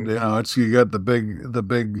pretty good. You got the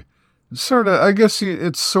big sort of, I guess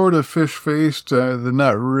it's sort of fish faced.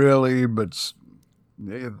 Not really, but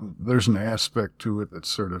there's an aspect to it that's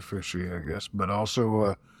sort of fishy, I guess. But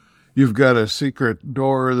also, you've got a secret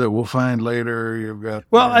door that we'll find later. You've got.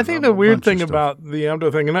 Well, I think the weird thing about the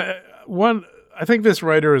Amdo thing, and I think this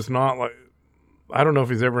writer is not like, I don't know if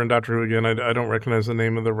he's ever in Doctor Who again. I don't recognize the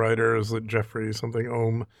name of the writer. Is it Jeffrey something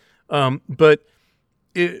Ohm? But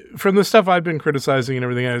from the stuff I've been criticizing and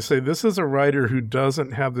everything, I say this is a writer who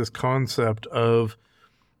doesn't have this concept of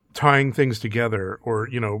tying things together, or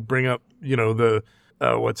bring up the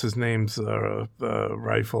what's his name's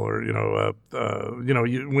rifle, or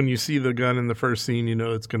when you see the gun in the first scene,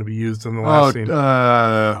 it's going to be used in the last scene.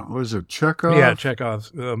 Was it Chekhov? Yeah,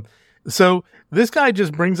 Chekhov's. So this guy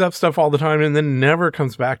just brings up stuff all the time and then never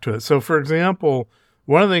comes back to it. So, for example,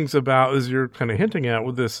 one of the things about, as you're kind of hinting at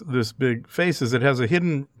with this big face, is it has a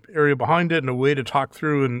hidden area behind it and a way to talk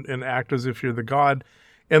through and act as if you're the god.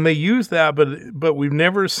 And they use that, but we've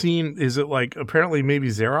never seen, is it like, apparently maybe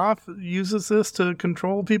Zeroff uses this to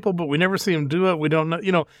control people, but we never see him do it. We don't know,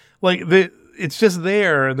 it's just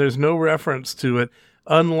there and there's no reference to it.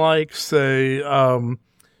 Unlike, say,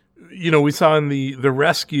 we saw in the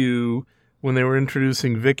Rescue when they were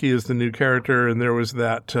introducing Vicky as the new character, and there was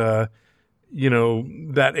that, that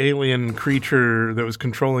alien creature that was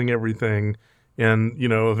controlling everything. And,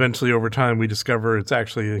 eventually over time we discover it's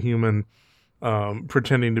actually a human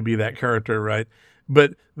pretending to be that character, right?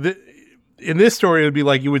 But in this story, it would be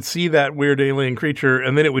like you would see that weird alien creature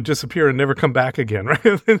and then it would disappear and never come back again,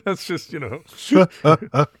 right? That's just,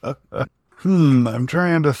 I'm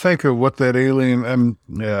trying to think of what that alien.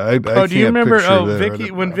 I do you remember? Vicky,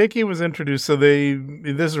 when Vicky was introduced, so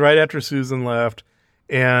this is right after Susan left,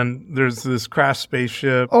 and there's this crashed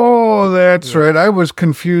spaceship. Oh, that's right. I was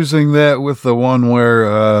confusing that with the one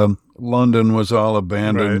where London was all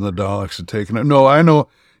abandoned and the Daleks had taken it. No, I know.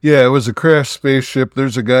 Yeah, it was a crashed spaceship.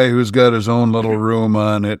 There's a guy who's got his own little room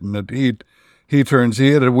on it, and he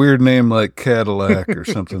had a weird name like Cadillac or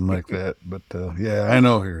something like that. But yeah, I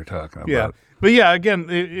know who you're talking about. Yeah. But yeah, again,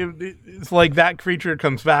 it's like that creature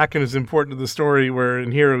comes back and is important to the story, where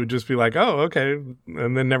in here it would just be like, oh, okay,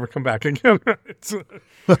 and then never come back again.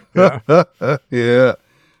 Yeah.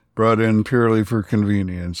 Brought in purely for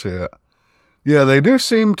convenience, yeah. Yeah, they do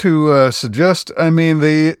seem to suggest, I mean,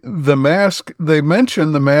 the mask, they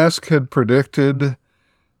mentioned the mask had predicted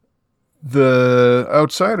the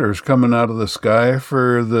outsiders coming out of the sky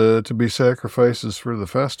to be sacrifices for the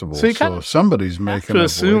festival. So somebody's making to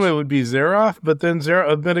assume it would be Xeroth, but then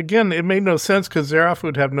but again, it made no sense because Xeroth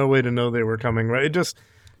would have no way to know they were coming, right? It just,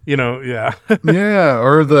 yeah. Yeah,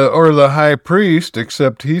 or the high priest,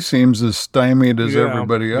 except he seems as stymied as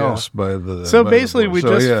everybody else by the. So basically,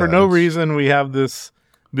 for no reason, we have this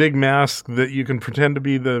big mask that you can pretend to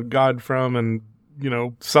be the god from, and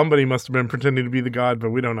somebody must have been pretending to be the god,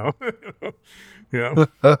 but we don't know. Yeah.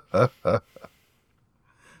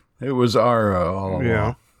 It was Ara all along.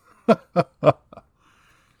 Yeah.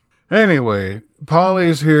 Anyway,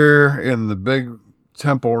 Polly's here in the big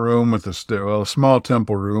temple room with small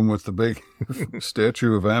temple room with the big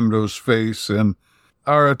statue of Amdo's face, and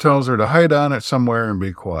Ara tells her to hide on it somewhere and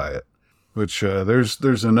be quiet, which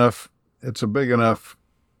there's enough, it's a big enough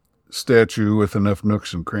statue with enough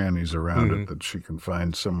nooks and crannies around it that she can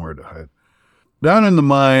find somewhere to hide. Down in the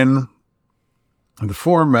mine, the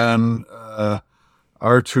four men,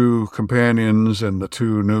 our two companions and the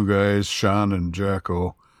two new guys, Sean and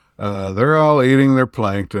Jacko, they're all eating their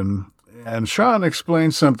plankton. And Sean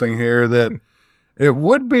explains something here that it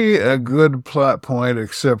would be a good plot point,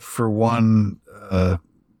 except for one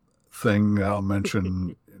thing I'll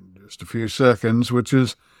mention in just a few seconds, which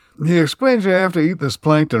is he explains you have to eat this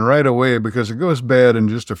plankton right away because it goes bad in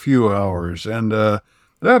just a few hours. And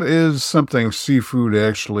that is something seafood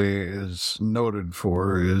actually is noted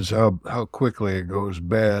for, is how quickly it goes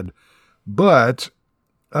bad. But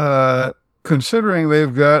considering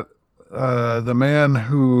they've got the man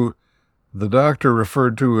who the doctor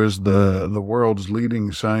referred to as the world's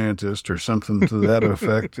leading scientist or something to that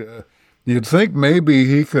effect, you'd think maybe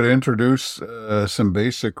he could introduce some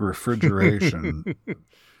basic refrigeration.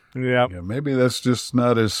 Yeah, maybe that's just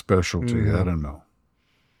not his specialty. I don't know.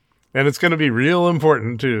 And it's going to be real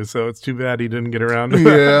important too, so it's too bad he didn't get around to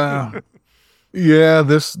that. Yeah,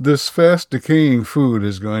 this fast decaying food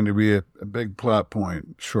is going to be a big plot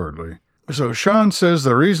point shortly. So Sean says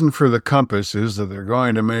the reason for the compass is that they're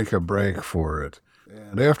going to make a break for it.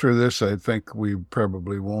 And after this, I think we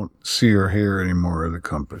probably won't see or hear any more of the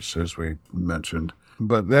compass, as we mentioned.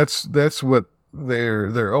 But that's what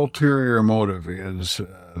their ulterior motive is.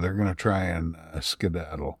 They're going to try and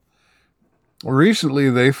skedaddle. Recently,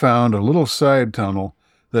 they found a little side tunnel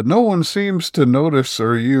that no one seems to notice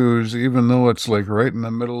or use, even though it's like right in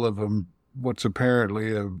the middle of what's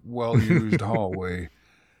apparently a well-used hallway.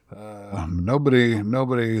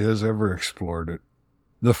 Nobody has ever explored it.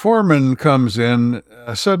 The foreman comes in.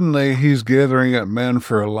 Suddenly, he's gathering up men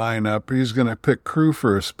for a lineup. He's going to pick crew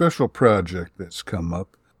for a special project that's come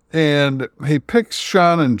up. And he picks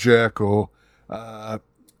Sean and Jacko,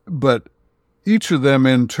 but each of them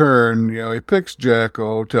in turn, he picks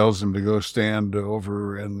Jacko, tells him to go stand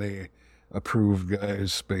over in the approved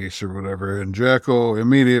guy's space or whatever, and Jacko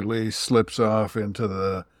immediately slips off into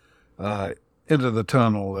the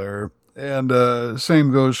tunnel there. And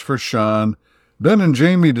same goes for Sean. Ben and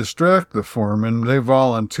Jamie distract the foreman. They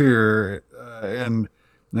volunteer, and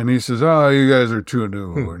he says, "Oh, you guys are too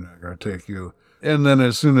new. We're not going to take you." And then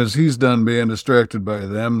as soon as he's done being distracted by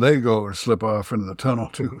them, they go and slip off into the tunnel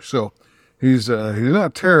too. So he's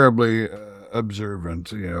not terribly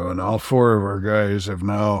observant, and all four of our guys have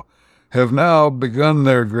now begun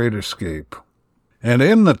their great escape. And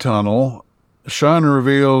in the tunnel, Sean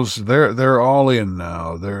reveals they're all in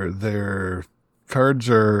now. Their cards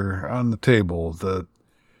are on the table. The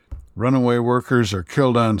runaway workers are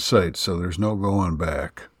killed on sight, so there's no going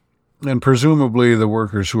back. And presumably the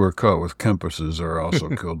workers who are caught with compasses are also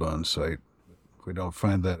killed on sight. We don't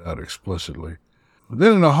find that out explicitly.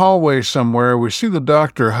 Then in a hallway somewhere, we see the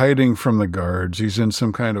doctor hiding from the guards. He's in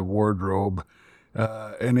some kind of wardrobe.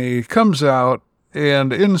 And he comes out,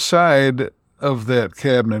 and inside of that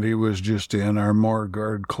cabinet he was just in are more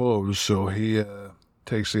guard clothes, so he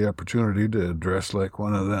takes the opportunity to dress like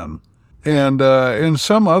one of them. And in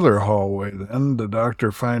some other hallway, then, the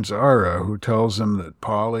doctor finds Ara, who tells him that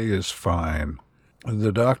Polly is fine.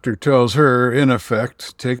 The doctor tells her, in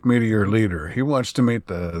effect, take me to your leader. He wants to meet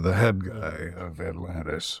the head guy of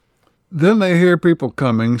Atlantis. Then they hear people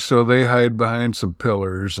coming, so they hide behind some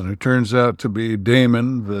pillars, and it turns out to be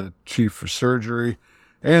Damon, the chief of surgery,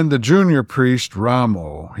 and the junior priest,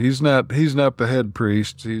 Ramo. He's not the head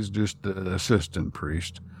priest, he's just the assistant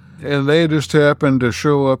priest. And they just happen to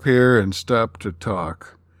show up here and stop to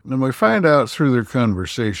talk. And we find out through their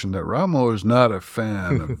conversation that Ramo is not a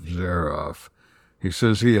fan of Zaroff. He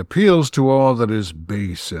says he appeals to all that is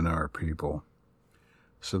base in our people.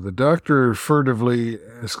 So the doctor furtively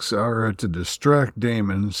asks Ara to distract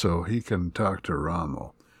Damon so he can talk to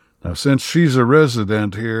Ramo. Now, since she's a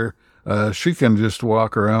resident here, she can just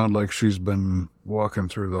walk around like she's been walking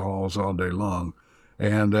through the halls all day long.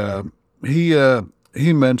 And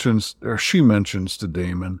she mentions to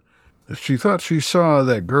Damon that she thought she saw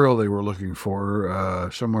that girl they were looking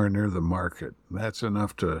for somewhere near the market. That's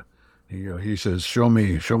enough to, he says, show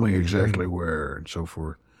me exactly where, and so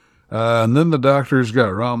forth. And then the doctor's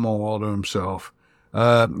got Ramo all to himself.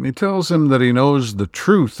 He tells him that he knows the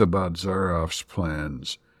truth about Zaroff's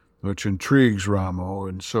plans, which intrigues Ramo,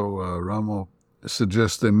 and so Ramo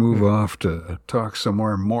suggests they move off to talk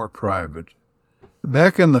somewhere more private.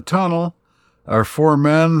 Back in the tunnel, our four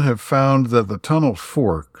men have found that the tunnel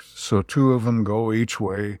forks, so two of them go each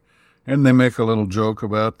way, and they make a little joke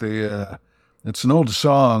about it's an old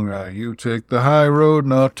song, you take the high road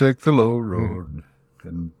and I'll take the low road.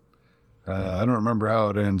 And I don't remember how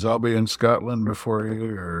it ends. I'll be in Scotland before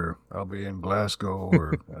you, or I'll be in Glasgow,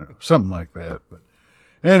 or something like that. But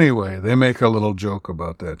anyway, they make a little joke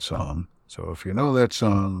about that song. So if you know that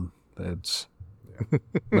song, that's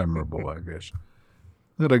memorable, I guess.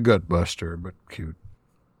 Not a gut buster, but cute.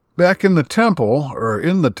 Back in the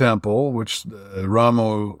temple, which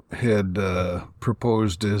Ramo had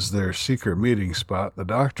proposed as their secret meeting spot, the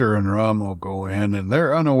doctor and Ramo go in, and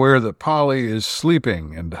they're unaware that Polly is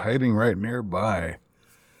sleeping and hiding right nearby.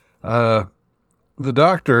 The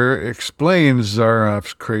doctor explains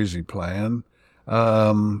Zaroff's crazy plan,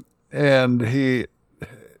 and he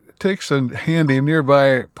takes a handy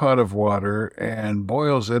nearby pot of water and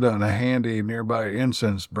boils it on a handy nearby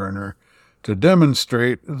incense burner to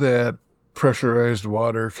demonstrate that pressurized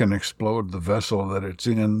water can explode the vessel that it's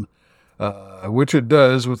in, which it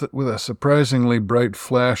does with a surprisingly bright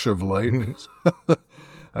flash of light.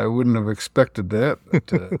 I wouldn't have expected that,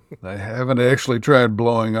 but I haven't actually tried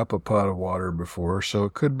blowing up a pot of water before, so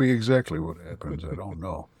it could be exactly what happens. I don't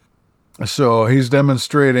know. So he's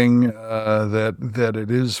demonstrating that it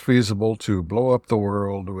is feasible to blow up the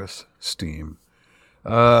world with steam.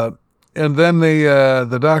 And then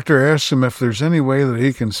the doctor asks him if there's any way that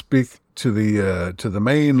he can speak to the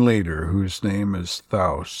main leader, whose name is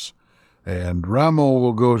Thaus. And Ramo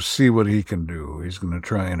will go see what he can do. He's going to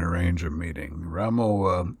try and arrange a meeting.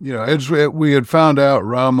 Ramo, as we had found out,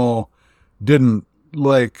 Ramo didn't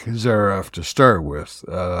like Zaroff to start with.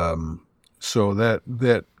 So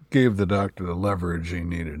that gave the doctor the leverage he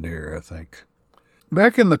needed here, I think.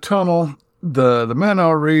 Back in the tunnel, the men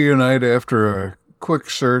all reunite after a quick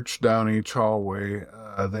search down each hallway.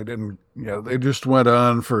 They just went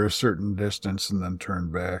on for a certain distance and then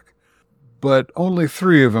turned back. But only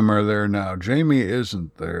three of them are there now. Jamie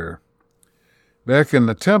isn't there. Back in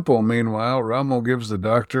the temple, meanwhile, Ramo gives the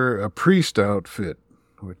doctor a priest outfit,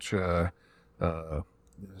 which is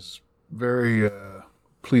very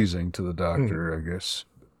pleasing to the doctor, I guess.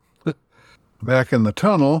 Back in the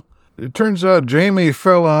tunnel, it turns out Jamie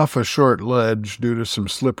fell off a short ledge due to some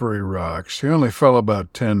slippery rocks. He only fell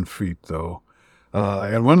about 10 feet, though.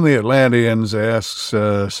 And one of the Atlanteans asks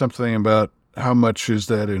something about how much is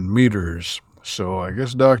that in meters. So I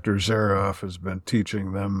guess Dr. Zaroff has been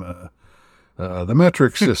teaching them the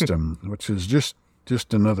metric system, which is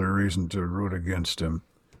just another reason to root against him.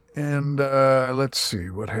 And let's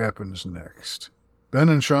see what happens next. Ben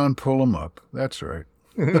and Sean pull him up. That's right.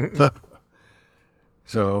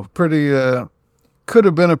 So pretty, could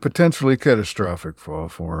have been a potentially catastrophic fall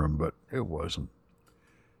for him, but it wasn't.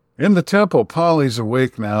 In the temple, Polly's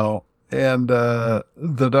awake now, and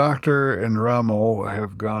the doctor and Ramo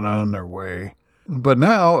have gone on their way. But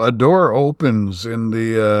now a door opens in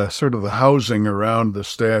the sort of the housing around the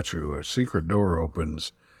statue. A secret door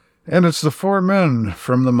opens, and it's the four men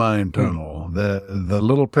from the mine tunnel. The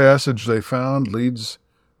little passage they found leads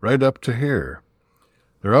right up to here.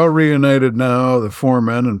 They're all reunited now, the four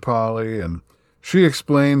men and Polly, and she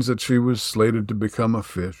explains that she was slated to become a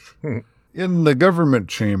fish. In the government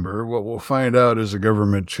chamber, what we'll find out is a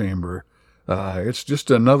government chamber. It's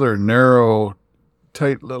just another narrow,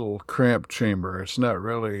 tight little cramped chamber. It's not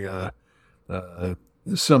really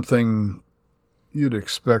something you'd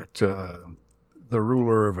expect the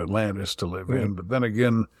ruler of Atlantis to live in. But then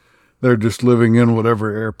again, they're just living in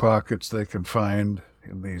whatever air pockets they can find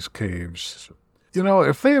in these caves. You know,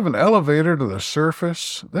 if they have an elevator to the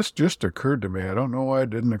surface, this just occurred to me. I don't know why it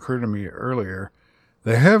didn't occur to me earlier.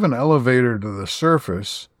 They have an elevator to the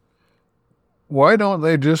surface. Why don't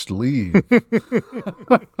they just leave?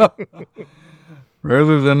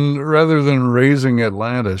 rather than raising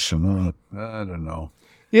Atlantis, I don't know.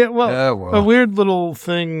 Yeah, well, a weird little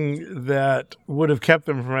thing that would have kept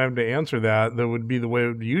them from having to answer that would be the way it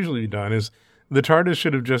would usually be done, is the TARDIS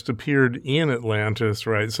should have just appeared in Atlantis,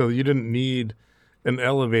 right? So you didn't need an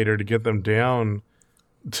elevator to get them down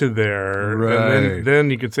to there. Right. And then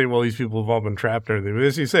you could say, well, these people have all been trapped and everything. But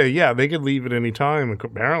as you say, yeah, they could leave at any time,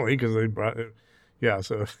 apparently, because they brought it. Yeah,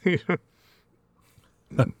 so.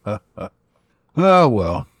 Oh,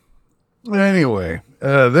 well. Anyway,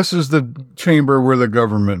 this is the chamber where the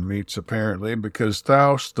government meets, apparently, because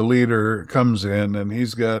Thaus, the leader, comes in, and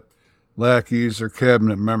he's got lackeys or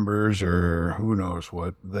cabinet members or who knows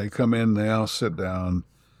what. They come in, they all sit down,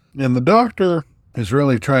 and the doctor is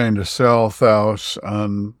really trying to sell Thaus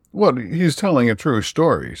on, well, he's telling a true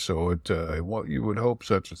story, so what you would hope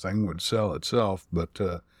such a thing would sell itself, but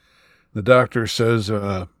the doctor says,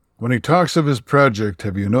 when he talks of his project,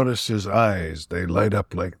 have you noticed his eyes? They light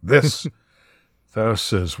up like this. Thaus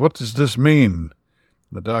says, what does this mean?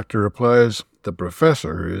 The doctor replies, the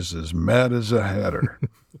professor is as mad as a hatter.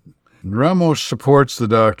 Ramos supports the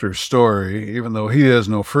doctor's story, even though he has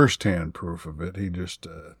no first-hand proof of it. He just,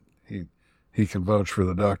 he can vouch for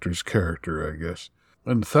the doctor's character, I guess.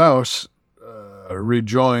 And Thaus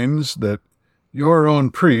rejoins that your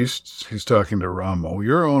own priests, he's talking to Ramo,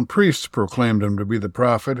 your own priests proclaimed him to be the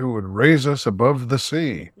prophet who would raise us above the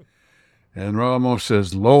sea. And Ramo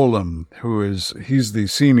says Lolam, he's the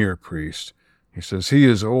senior priest. He says he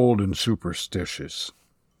is old and superstitious.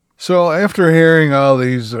 So after hearing all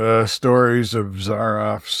these stories of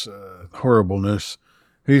Zaroff's horribleness,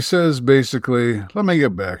 he says basically, let me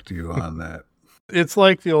get back to you on that. It's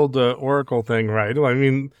like the old Oracle thing, right? I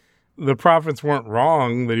mean, the prophets weren't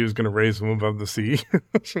wrong that he was going to raise them above the sea.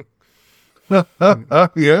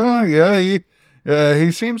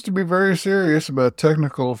 He seems to be very serious about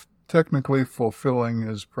technically fulfilling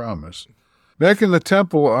his promise. Back in the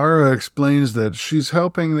temple, Ara explains that she's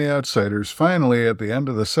helping the outsiders. Finally, at the end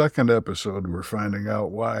of the second episode, we're finding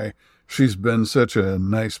out why she's been such a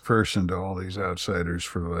nice person to all these outsiders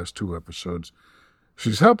for the last 2 episodes.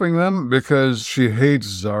 She's helping them because she hates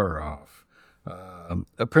Zaroff.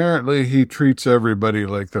 Apparently, he treats everybody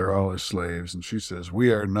like they're all his slaves, and she says, we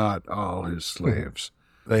are not all his slaves.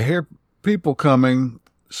 They hear people coming,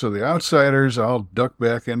 so the outsiders all duck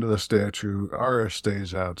back into the statue. Ara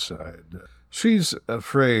stays outside. She's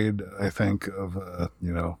afraid, I think, of,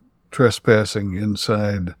 trespassing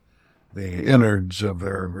inside the innards of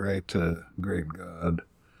their great god.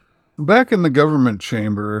 Back in the government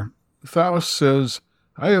chamber, Thaus says,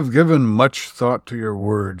 I have given much thought to your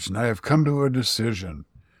words, and I have come to a decision.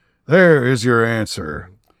 There is your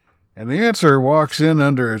answer. And the answer walks in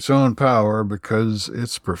under its own power because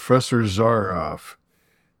it's Professor Zaroff.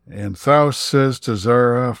 And Thaus says to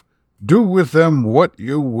Zaroff, do with them what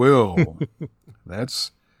you will.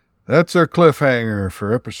 That's our cliffhanger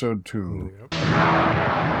for episode 2. Yep.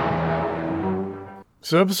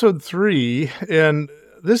 So episode 3, and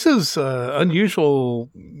this is unusual.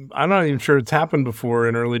 I'm not even sure it's happened before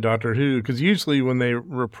in early Doctor Who, because usually when they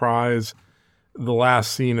reprise the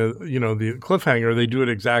last scene of, the cliffhanger, they do it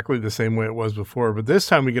exactly the same way it was before. But this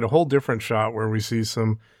time we get a whole different shot where we see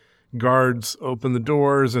some guards open the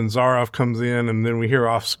doors and Zaroff comes in, and then we hear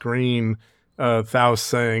off screen Thaus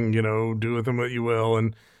saying, do with them what you will.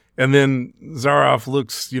 And then Zaroff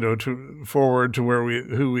looks, forward to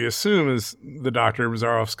who we assume is the Doctor.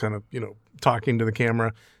 Zaroff's kind of, talking to the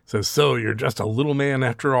camera, says, so you're just a little man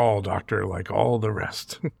after all, Doctor, like all the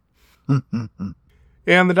rest.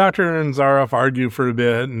 And the Doctor and Zaroff argue for a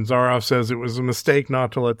bit, and Zaroff says it was a mistake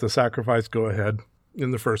not to let the sacrifice go ahead in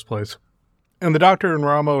the first place. And the Doctor and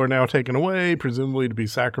Ramo are now taken away, presumably to be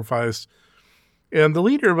sacrificed. And the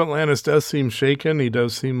leader of Atlantis does seem shaken. He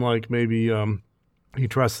does seem like maybe he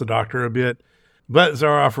trusts the Doctor a bit. But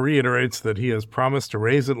Zaroff reiterates that he has promised to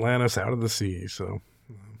raise Atlantis out of the sea. So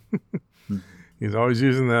he's always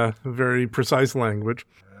using the very precise language.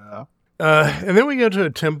 And then we go to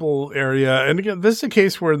a temple area. And again, this is a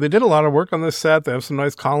case where they did a lot of work on this set. They have some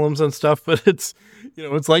nice columns and stuff, but it's,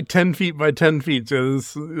 it's like 10 feet by 10 feet. So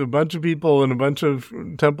there's a bunch of people and a bunch of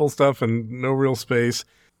temple stuff and no real space.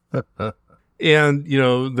 And,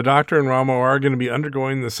 the Doctor and Ramo are going to be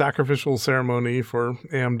undergoing the sacrificial ceremony for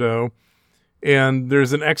Amdo. And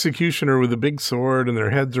there's an executioner with a big sword, and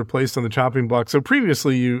their heads are placed on the chopping block. So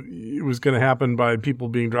previously, it was going to happen by people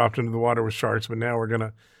being dropped into the water with sharks, but now we're going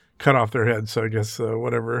to cut off their heads. So I guess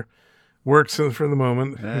whatever works for the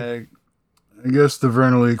moment. I guess the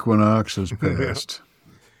vernal equinox has passed.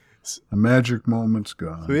 The magic moment's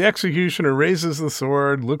gone. So the executioner raises the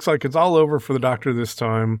sword. Looks like it's all over for the Doctor this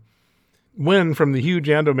time. When from the huge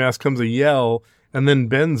Amdo mask comes a yell, and then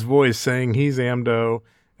Ben's voice saying he's Amdo,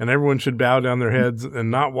 and everyone should bow down their heads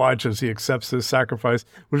and not watch as he accepts this sacrifice,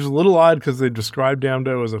 which is a little odd because they described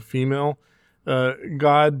Amdo as a female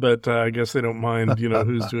god, but I guess they don't mind,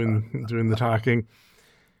 who's doing the talking.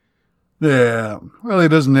 Yeah, well, he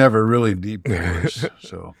doesn't have a really deep voice,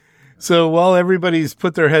 so. So while everybody's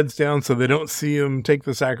put their heads down so they don't see him take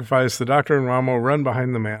the sacrifice, the Doctor and Ramo run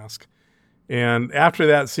behind the mask. And after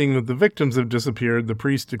that, seeing that the victims have disappeared, the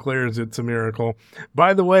priest declares it's a miracle.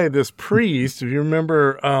 By the way, this priest, if you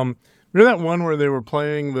remember that one where they were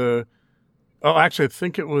playing I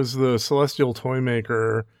think it was the Celestial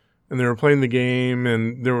Toymaker, and they were playing the game,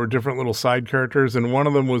 and there were different little side characters, and one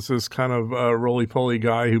of them was this kind of roly-poly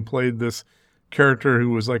guy who played this character who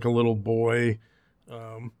was like a little boy.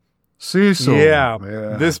 Cecil. Yeah,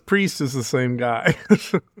 this priest is the same guy.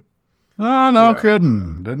 Oh, no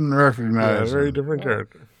kidding. Didn't recognize him. Very different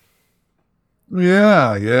character.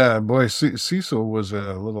 Yeah. Boy, Cecil was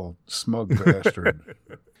a little smug bastard.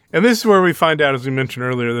 And this is where we find out, as we mentioned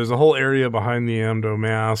earlier, there's a whole area behind the Amdo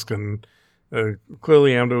mask, and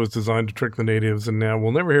clearly Amdo was designed to trick the natives, and now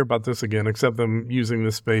we'll never hear about this again, except them using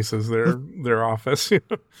this space as their office.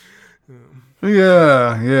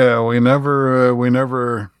 Yeah. We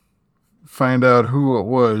never find out who it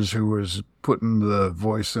was who was putting the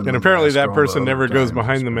voice in. And apparently that person never goes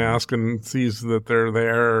behind the mask and sees that they're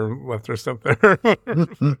there or left their stuff there.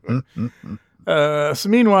 So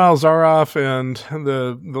meanwhile, Zaroff and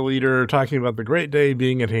the leader are talking about the great day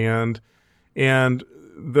being at hand. And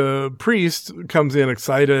the priest comes in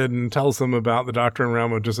excited and tells them about the Doctor and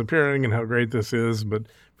Ramo disappearing and how great this is. But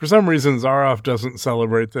for some reason, Zaroff doesn't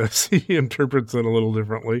celebrate this. He interprets it a little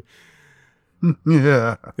differently.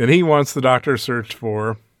 Yeah. And he wants the Doctor searched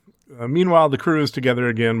for. Meanwhile, the crew is together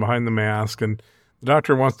again behind the mask, and the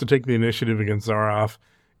Doctor wants to take the initiative against Zaroff.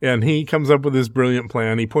 And he comes up with this brilliant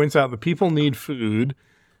plan. He points out the people need food.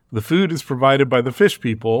 The food is provided by the fish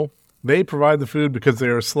people. They provide the food because they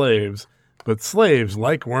are slaves. But slaves,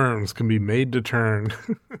 like worms, can be made to turn.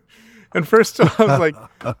 And first I was like,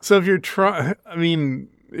 so if you're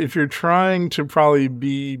trying to probably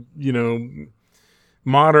be,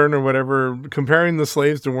 modern or whatever, comparing the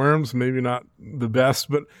slaves to worms, maybe not the best,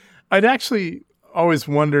 but I'd actually always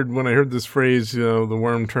wondered when I heard this phrase, the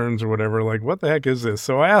worm turns or whatever, like, what the heck is this?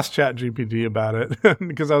 So I asked ChatGPT about it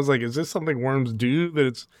because I was like, is this something worms do that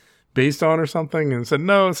it's based on or something? And it said,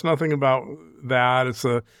 no, it's nothing about that.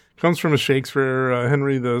 It comes from a Shakespeare,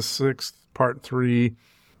 Henry VI, Part 3.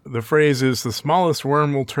 The phrase is, the smallest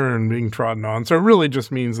worm will turn being trodden on. So it really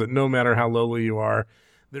just means that no matter how lowly you are,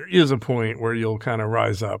 there is a point where you'll kind of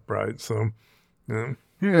rise up, right? So, yeah.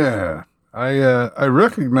 Yeah. I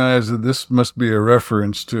recognize that this must be a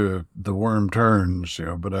reference to The Worm Turns,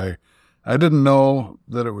 but I didn't know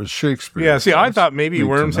that it was Shakespeare. Yeah, see, I thought maybe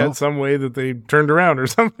worms had some way that they turned around or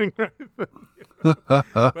something. But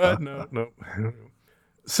no.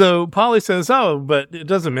 So Polly says, but it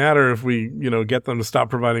doesn't matter if we, get them to stop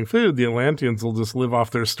providing food. The Atlanteans will just live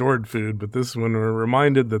off their stored food. But this is when we're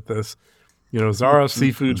reminded that this, Zaroff's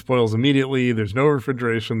seafood spoils immediately. There's no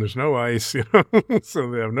refrigeration. There's no ice, so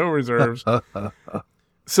they have no reserves.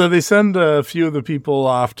 So they send a few of the people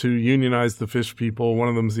off to unionize the fish people. One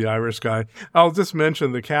of them's the Irish guy. I'll just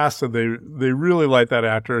mention the cast said they really liked that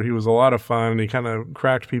actor. He was a lot of fun. He kind of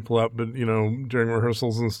cracked people up, but during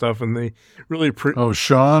rehearsals and stuff. And they really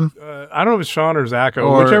Sean? I don't know if it's Sean or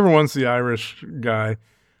Zacho, whichever one's the Irish guy.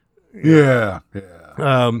 Yeah.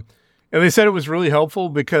 And they said it was really helpful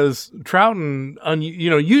because Troughton,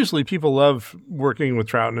 usually people love working with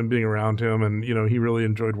Troughton and being around him, and he really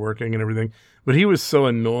enjoyed working and everything. But he was so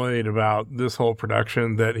annoyed about this whole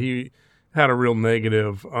production that he had a real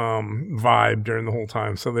negative vibe during the whole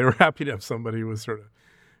time. So they were happy to have somebody who was sort of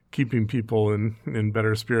keeping people in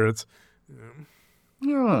better spirits.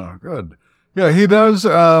 Yeah, good. Yeah, he does.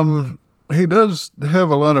 He does have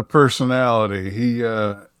a lot of personality.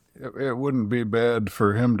 It wouldn't be bad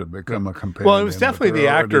for him to become a companion. Well, it was definitely the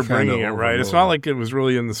actor bringing it, right? It's not like it was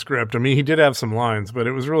really in the script. I mean, he did have some lines, but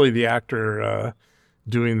it was really the actor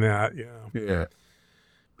doing that. Yeah.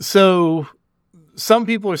 So some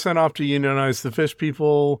people are sent off to unionize the fish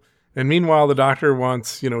people, and meanwhile, the Doctor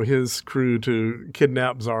wants, his crew to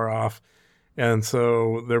kidnap Zaroff. And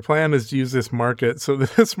so their plan is to use this market. So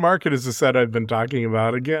this market is the set I've been talking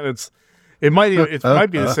about. Again, it might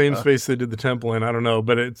be the same space they did the temple in. I don't know,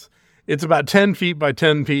 but it's about 10 feet by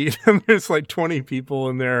 10 feet, and there's like 20 people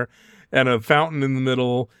in there, and a fountain in the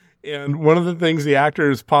middle. And one of the things the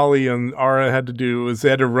actors Polly and Ara had to do is they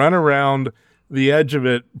had to run around the edge of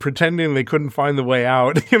it, pretending they couldn't find the way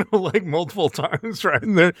out, like multiple times, right?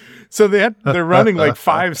 And they're running like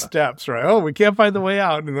 5 steps, right? Oh, we can't find the way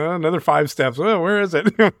out. And then another 5 steps. Oh, where is it?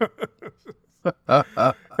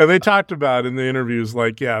 And they talked about in the interviews,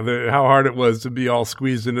 like, how hard it was to be all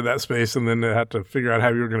squeezed into that space, and then they had to figure out how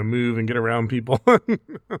you were going to move and get around people,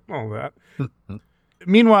 all that.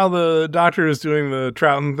 Meanwhile, the doctor is doing the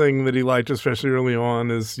Troughton thing that he liked, especially early on.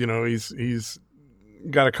 Is he's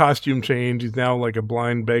got a costume change. He's now like a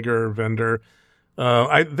blind beggar vendor.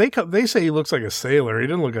 They say he looks like a sailor. He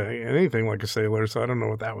didn't look anything like a sailor, so I don't know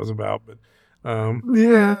what that was about. But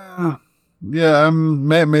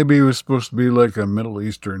maybe he was supposed to be like a Middle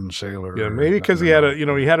Eastern sailor. Yeah, maybe because he had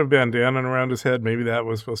a bandana around his head. Maybe that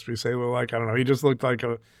was supposed to be sailor-like. I don't know. He just looked like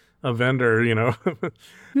a vendor,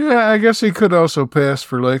 Yeah, I guess he could also pass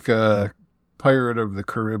for like a pirate of the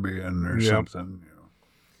Caribbean or something.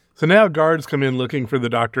 So now guards come in looking for the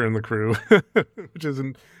doctor and the crew, which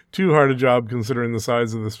isn't too hard a job considering the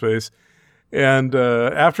size of the space. And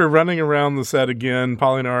after running around the set again,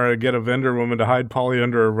 Polly and Ara get a vendor woman to hide Polly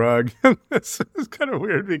under a rug. This is kind of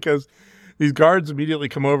weird because these guards immediately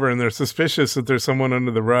come over and they're suspicious that there's someone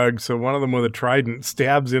under the rug. So one of them with a trident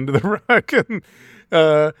stabs into the rug.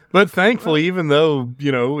 And, but thankfully, even though,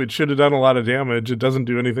 it should have done a lot of damage, it doesn't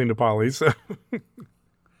do anything to Polly. So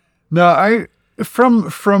no,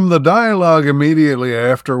 From the dialogue immediately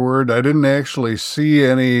afterward, I didn't actually see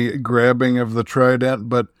any grabbing of the trident,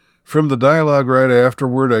 but from the dialogue right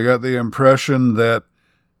afterward, I got the impression that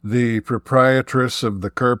the proprietress of the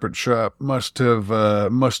carpet shop must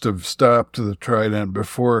have stopped the trident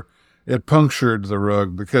before it punctured the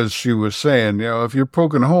rug, because she was saying, if you're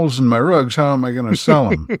poking holes in my rugs, how am I going to sell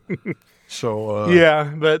them? So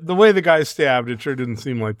but the way the guy stabbed, it sure didn't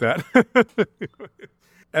seem like that.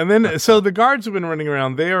 And then, so the guards have been running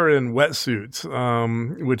around. They are in wetsuits,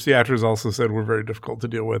 which the actors also said were very difficult to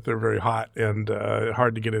deal with. They're very hot and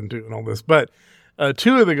hard to get into and all this. But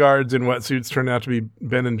 2 of the guards in wetsuits turned out to be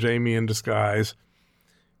Ben and Jamie in disguise.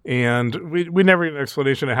 And we never get an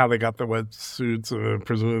explanation of how they got the wetsuits.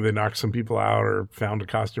 Presumably they knocked some people out or found a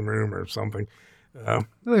costume room or something.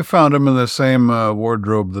 They found them in the same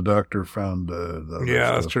wardrobe the doctor found.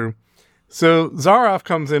 That's true. So Zaroff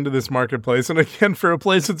comes into this marketplace, and again, for a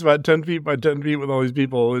place that's about 10 feet by 10 feet with all these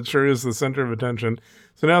people, it sure is the center of attention.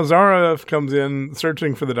 So now Zaroff comes in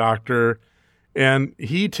searching for the doctor, and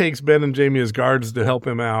he takes Ben and Jamie as guards to help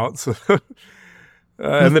him out. So,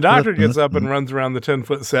 and the doctor gets up and runs around the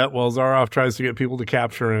 10-foot set while Zaroff tries to get people to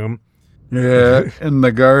capture him. Yeah, and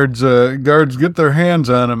the guards get their hands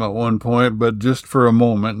on him at one point, but just for a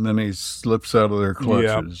moment, and then he slips out of their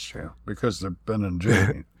clutches because they're Ben and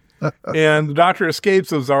Jamie. And the doctor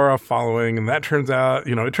escapes with Zaroff following, and that turns out,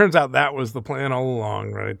 that was the plan all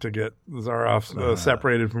along, right, to get Zaroff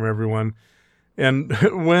separated from everyone. And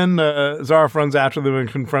when Zaroff runs after them and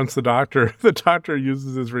confronts the doctor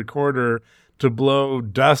uses his recorder to blow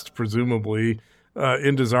dust, presumably,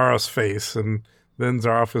 into Zaroff's face, and then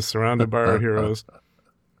Zaroff is surrounded by our heroes.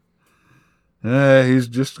 He's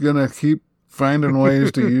just going to keep finding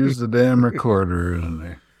ways to use the damn recorder, isn't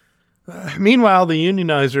he? Meanwhile, the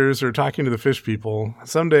unionizers are talking to the fish people.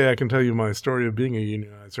 Someday I can tell you my story of being a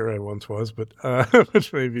unionizer. I once was, but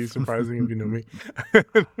which may be surprising if you know me.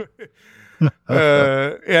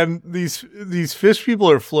 And these fish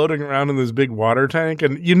people are floating around in this big water tank,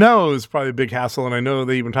 and it's probably a big hassle. And I know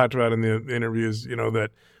they even talked about in the interviews, that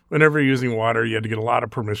whenever you're using water, you had to get a lot of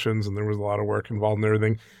permissions, and there was a lot of work involved and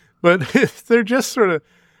everything. But they're just sort of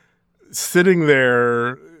sitting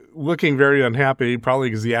there looking very unhappy, probably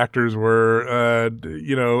because the actors were,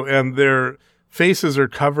 and their faces are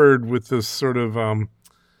covered with this sort of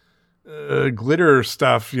glitter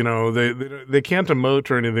stuff. They can't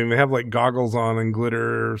emote or anything. They have like goggles on and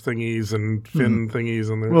glitter thingies and fin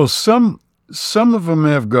thingies. And well, some of them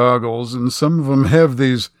have goggles, and some of them have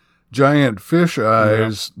these giant fish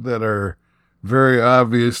eyes that are very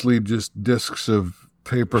obviously just discs of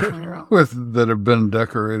paper that have been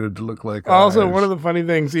decorated to look like also eyes. One of the funny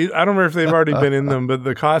things, I don't remember if they've already been in them, but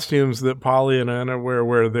the costumes that Polly and Anna wear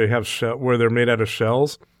where they have where they're made out of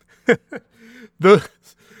shells,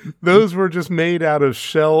 those were just made out of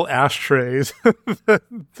shell ashtrays that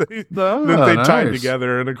they tied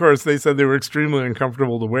together. And of course they said they were extremely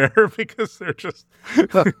uncomfortable to wear because they're just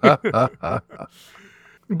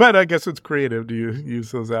But I guess it's creative to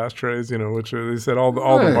use those ashtrays, which they said all the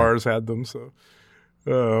bars had them. So,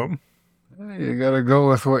 you got to go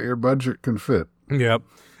with what your budget can fit. Yep.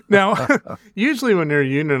 Now, usually when you're a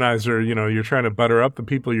unionizer, you're trying to butter up the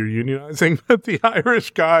people you're unionizing, but the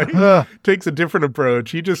Irish guy takes a different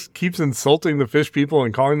approach. He just keeps insulting the fish people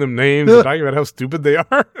and calling them names and talking about how stupid they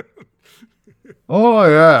are. Oh,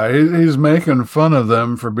 yeah. He's making fun of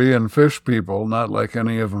them for being fish people, not like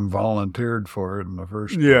any of them volunteered for it in the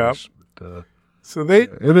first place. Yeah. But, so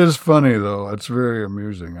it is funny, though. It's very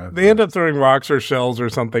amusing. They end up throwing rocks or shells or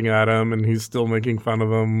something at him, and he's still making fun of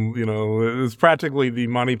them. It's practically the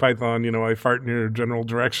Monty Python, I fart in your general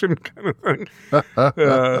direction kind of thing.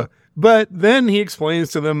 But then he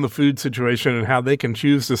explains to them the food situation and how they can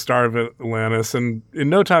choose to starve Atlantis. And in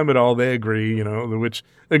no time at all, they agree, which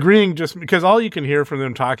agreeing just because all you can hear from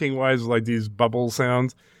them talking wise is like these bubble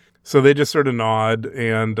sounds. So they just sort of nod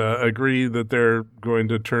and agree that they're going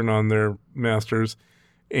to turn on their masters.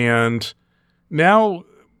 And now,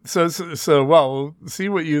 well, see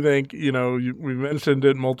what you think. We mentioned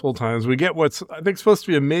it multiple times. We get what's, I think, supposed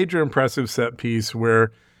to be a major impressive set piece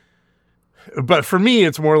where, but for me,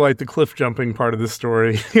 it's more like the cliff jumping part of the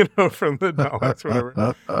story, from the Daleks,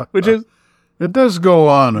 whatever, which is, it does go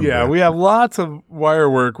on a bit. We have lots of wire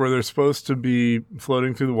work where they're supposed to be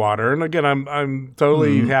floating through the water. And again, I'm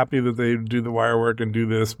totally happy that they do the wire work and do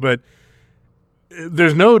this, but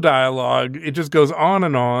there's no dialogue. It just goes on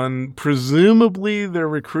and on. Presumably they're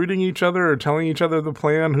recruiting each other or telling each other the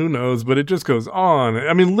plan. Who knows? But it just goes on.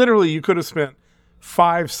 I mean, literally, you could have spent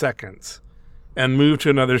 5 seconds and moved to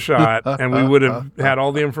another shot and we would have had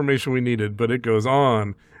all the information we needed, but it goes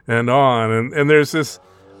on and on. And there's this,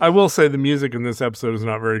 I will say the music in this episode is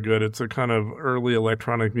not very good. It's a kind of early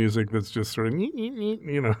electronic music that's just sort of,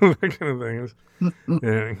 that kind of thing.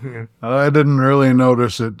 Yeah. I didn't really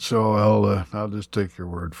notice it, so I'll just take your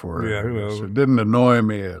word for it. Yeah, who knows? It didn't annoy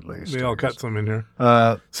me, at least. I'll cut some in here.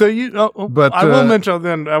 But I will mention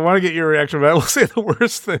then, I want to get your reaction, but I will say the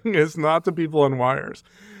worst thing is not the people on wires.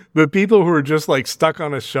 The people who are just like stuck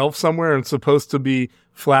on a shelf somewhere and supposed to be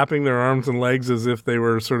flapping their arms and legs as if they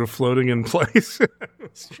were sort of floating in place.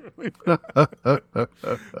 It's really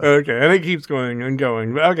okay, and it keeps going and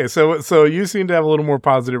going. Okay, so you seem to have a little more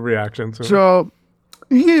positive reaction. So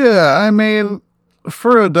yeah, I mean,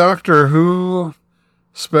 for a Doctor Who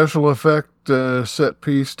special effect set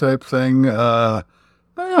piece type thing, I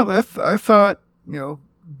thought,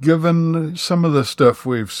 given some of the stuff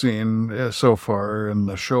we've seen so far in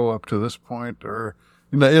the show up to this point, or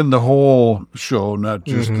in the whole show, not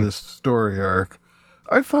just this story arc,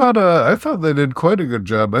 I thought they did quite a good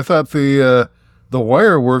job. I thought the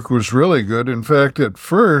wire work was really good. In fact, at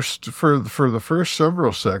first, for the first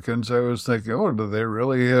several seconds, I was thinking, oh, do they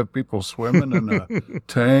really have people swimming in a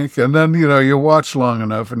tank? And then, you watch long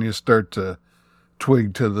enough and you start to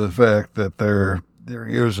twig to the fact that they're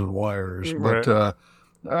using wires. Right. But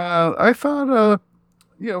I thought,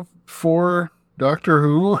 for Doctor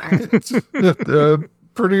Who, it's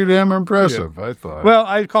pretty damn impressive, I thought. Well,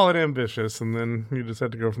 I call it ambitious, and then you just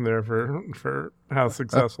had to go from there for how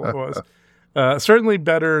successful it was. Certainly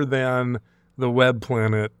better than the Web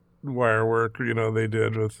Planet wire work, they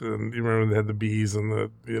did with, you remember they had the bees and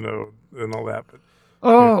the, and all that.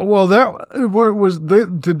 But, well,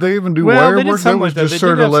 did they even do wire work? That was just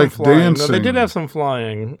sort of like dancing. No, they did have some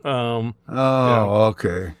flying.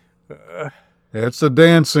 Okay. It's the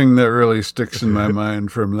dancing that really sticks in my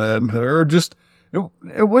mind from that. Or just,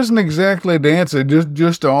 it wasn't exactly dancing,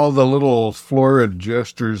 just all the little florid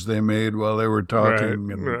gestures they made while they were talking.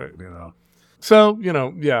 Right. So,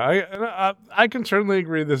 I can certainly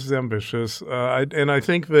agree this is ambitious. And I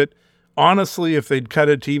think that, honestly, if they'd cut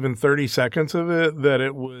it to even 30 seconds of it, that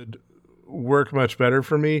it would work much better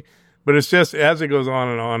for me. But it's just as it goes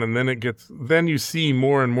on, and then you see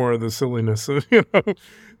more and more of the silliness of,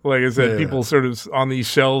 like I said, people sort of on these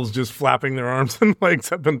shelves just flapping their arms and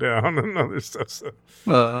legs up and down and other stuff. So,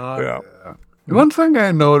 One thing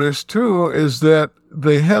I noticed, too, is that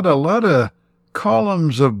they had a lot of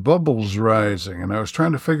columns of bubbles rising, and I was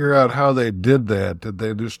trying to figure out how they did that. Did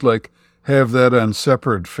they just, have that on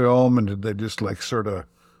separate film, and did they just, sort of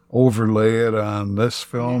overlay it on this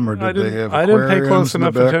film, or did they have aquariums in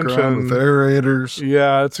the background with aerators?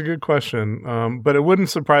 Yeah, it's a good question. But it wouldn't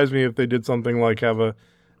surprise me if they did something like have a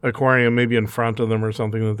aquarium maybe in front of them or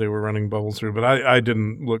something that they were running bubbles through. But I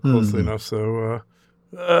didn't look closely enough, so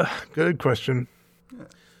good question.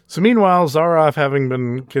 So meanwhile, Zaroff, having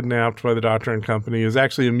been kidnapped by the Doctor and company, is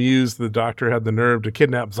actually amused the Doctor had the nerve to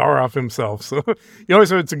kidnap Zaroff himself. So you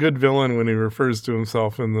always know it's a good villain when he refers to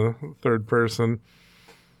himself in the third person.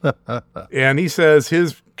 And he says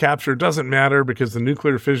his capture doesn't matter because the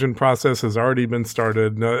nuclear fission process has already been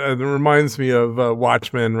started. It reminds me of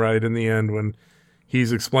Watchmen, right, in the end when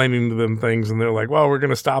he's explaining to them things and they're like, well, we're going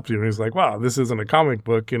to stop you. And he's like, wow, this isn't a comic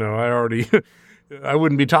book. I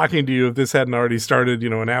wouldn't be talking to you if this hadn't already started,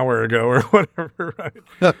 an hour ago or whatever, right?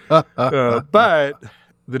 But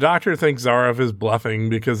the Doctor thinks Zaroff is bluffing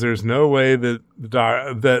because there's no way that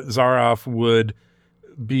Zaroff would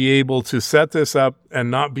be able to set this up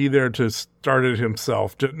and not be there to start it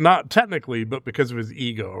himself. Not technically, but because of his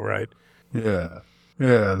ego, right? Yeah.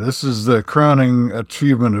 Yeah, this is the crowning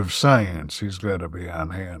achievement of science. He's got to be on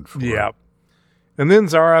hand for. Yeah. And then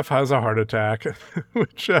Zaroff has a heart attack,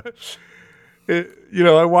 which... I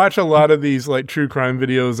watch a lot of these like true crime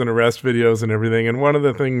videos and arrest videos and everything. And one of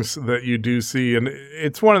the things that you do see, and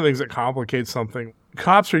it's one of the things that complicates something.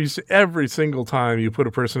 Cops are used to every single time you put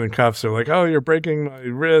a person in cuffs. They're like, oh, you're breaking my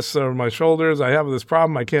wrists or my shoulders. I have this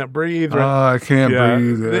problem. I can't breathe. I can't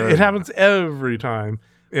breathe. It happens every time.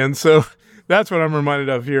 And so that's what I'm reminded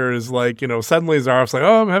of here is like, suddenly Zaroff's like,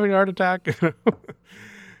 oh, I'm having a heart attack. Yeah.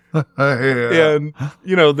 And,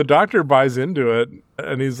 the Doctor buys into it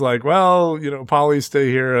and he's like, well, Polly stay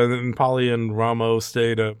here. And then Polly and Ramo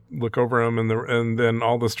stay to look over him. And then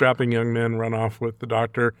all the strapping young men run off with the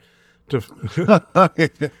Doctor to.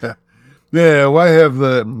 Yeah. Why have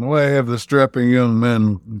the strapping young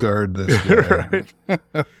men guard this guy? Right.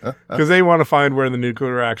 Because they want to find where the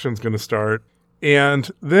nuclear reaction is going to start.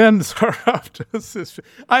 And then Zaroff does this.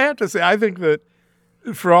 I have to say, I think that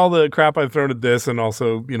for all the crap I've thrown at this and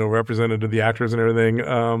also, represented to the actors and everything,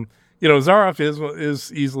 Zaroff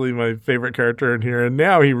is easily my favorite character in here. And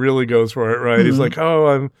now he really goes for it, right? Mm-hmm. He's like,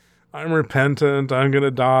 oh, I'm repentant. I'm going to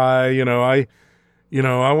die. I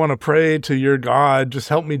want to pray to your God. Just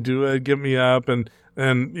help me do it. Get me up. And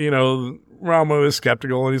Ramo is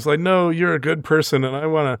skeptical and he's like, no, you're a good person. And I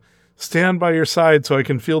want to stand by your side so I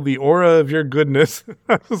can feel the aura of your goodness.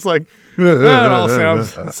 I was like, that all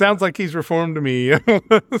sounds like he's reformed to me.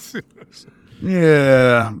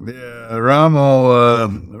 Yeah. Ramo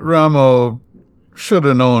should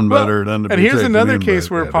have known better than to be. And here's another case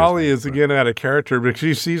where Polly is again out of character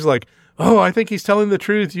because she's like, oh, I think he's telling the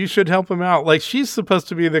truth. You should help him out. Like she's supposed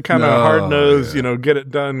to be the kind of hard-nosed, get it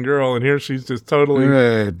done girl, and here she's just totally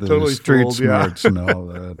street fooled, smarts and all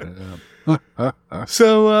that. Yeah.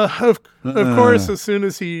 So, of course, as soon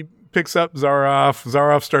as he picks up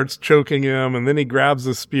Zaroff starts choking him, and then he grabs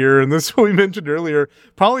a spear. And this is what we mentioned earlier.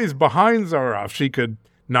 Polly's behind Zaroff. She could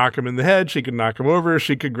knock him in the head. She could knock him over.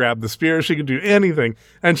 She could grab the spear. She could do anything.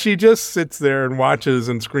 And she just sits there and watches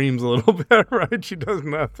and screams a little bit, right? She does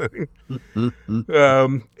nothing.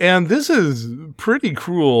 And this is pretty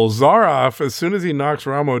cruel. Zaroff, as soon as he knocks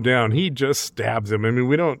Ramo down, he just stabs him. I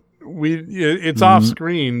mean, it's off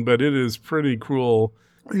screen, but it is pretty cruel.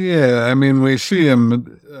 Yeah, I mean, we see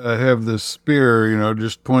him have this spear,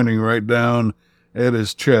 just pointing right down at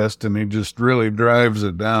his chest, and he just really drives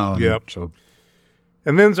it down. Yep. So,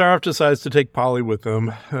 and then Zaroff decides to take Polly with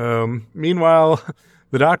him. Meanwhile,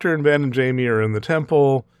 the Doctor and Ben and Jamie are in the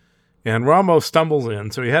temple, and Ramo stumbles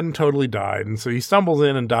in, so he hadn't totally died. And so he stumbles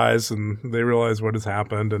in and dies, and they realize what has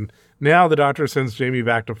happened. And now the Doctor sends Jamie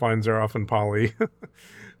back to find Zaroff and Polly,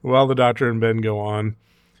 while the Doctor and Ben go on.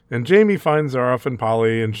 And Jamie finds Zaroff and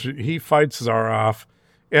Polly, and he fights Zaroff.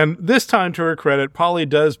 And this time, to her credit, Polly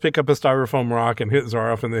does pick up a styrofoam rock and hit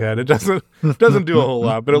Zaroff in the head. It doesn't do a whole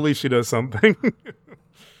lot, but at least she does something.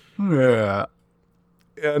 Yeah.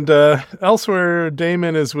 And elsewhere,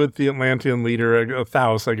 Damon is with the Atlantean leader,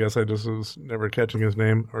 Thaus, I guess. I just was never catching his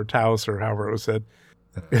name, or Taos, or however it was said.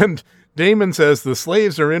 And Damon says the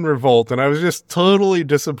slaves are in revolt, and I was just totally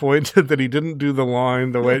disappointed that he didn't do the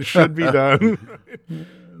line the way it should be done.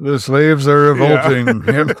 The slaves are revolting.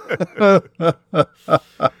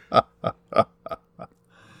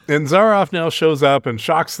 And Zaroff now shows up and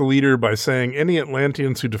shocks the leader by saying any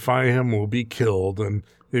Atlanteans who defy him will be killed. And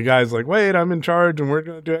the guy's like, wait, I'm in charge and we're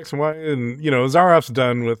going to do X and Y. And, Zaroff's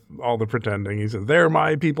done with all the pretending. He says, they're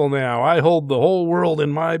my people now. I hold the whole world in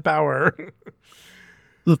my power.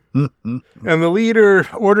 And the leader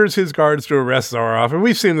orders his guards to arrest Zaroff. And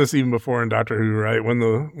we've seen this even before in Doctor Who, right? When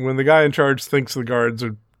the guy in charge thinks the guards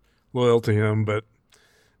are loyal to him, but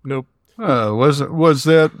nope. Was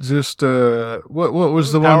that just what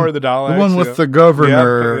was the Power one? Of the Daleks, the one with the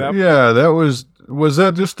governor. Yep. Yeah, that was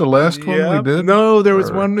that just the last one we did? No, there was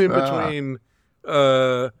one in between.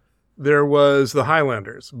 There was the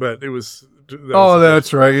Highlanders, but it was.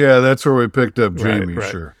 That's right. Yeah, that's where we picked up Jamie. Right.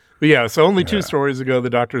 Sure. But yeah, so only 2 stories ago, the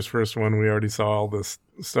Doctor's first one, we already saw all this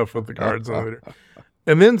stuff with the guards on it.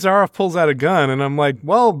 And then Zaroff pulls out a gun, and I'm like,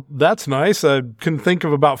 well, that's nice. I can think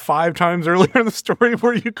of about 5 times earlier in the story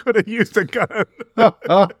where you could have used a gun.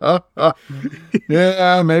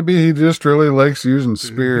 Yeah, maybe he just really likes using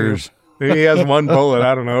spears. Maybe he has one bullet.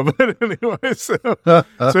 I don't know. But anyway, so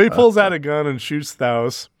he pulls out a gun and shoots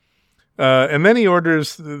Thaus. And then he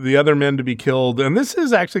orders the other men to be killed. And this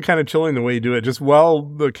is actually kind of chilling the way you do it. Just while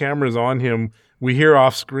the camera's on him, we hear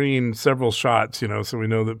off screen several shots, so we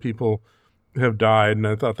know that people have died. And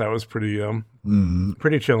I thought that was pretty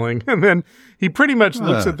chilling. And then he pretty much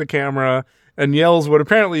looks at the camera and yells what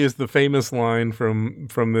apparently is the famous line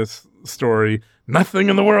from this story: "Nothing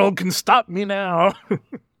in the world can stop me now."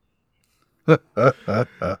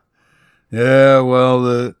 Yeah,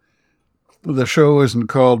 well, the show isn't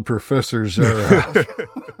called Professor Zaroff.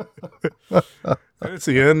 It's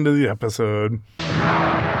the end of the episode.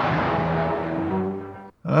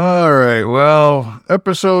 All right, well,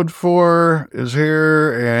 episode 4 is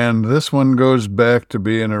here, and this one goes back to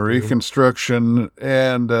being a reconstruction,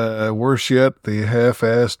 and worse yet, the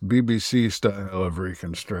half-assed BBC style of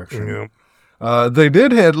reconstruction. Yeah. They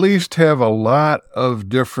did at least have a lot of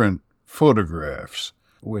different photographs,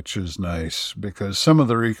 which is nice, because some of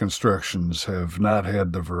the reconstructions have not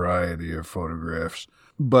had the variety of photographs.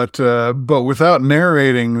 But without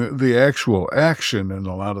narrating the actual action in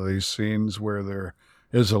a lot of these scenes where there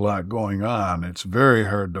is a lot going on, it's very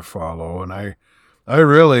hard to follow. And I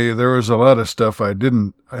really, there was a lot of stuff I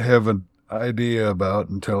have an idea about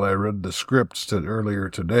until I read the scripts earlier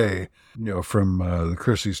today, from the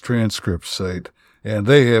Chrissy's transcript site. And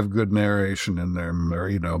they have good narration in there,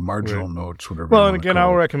 or, marginal notes, whatever. Well, and again,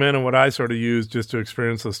 I'll recommend, and what I sort of use just to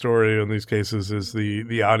experience the story in these cases is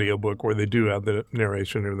the audiobook where they do have the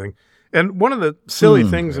narration and everything. And one of the silly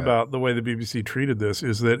things about the way the BBC treated this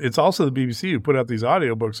is that it's also the BBC who put out these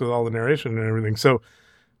audiobooks with all the narration and everything. So,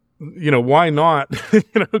 why not,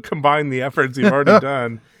 combine the efforts you've already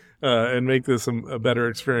done and make this a better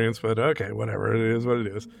experience? But okay, whatever. It is what it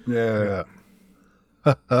is. Yeah.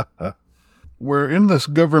 We're in this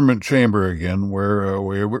government chamber again where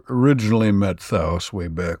we originally met Thaus way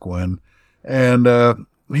back when. And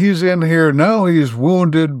he's in here. Now he's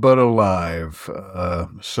wounded but alive.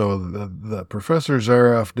 So the Professor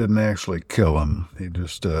Zaroff didn't actually kill him. He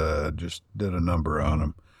just did a number on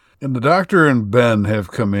him. And the doctor and Ben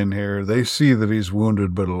have come in here. They see that he's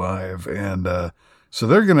wounded but alive. And so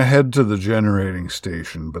they're going to head to the generating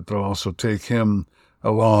station, but they'll also take him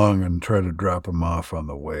along and try to drop him off on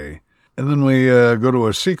the way. And then we go to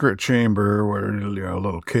a secret chamber where, a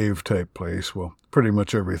little cave-type place. Well, pretty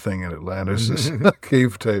much everything in Atlantis is a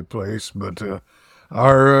cave-type place. But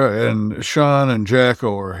Ara and Sean and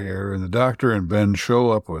Jacko are here, and the doctor and Ben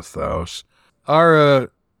show up with Thaus. Ara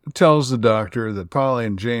tells the doctor that Polly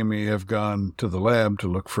and Jamie have gone to the lab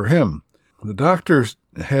to look for him. The doctor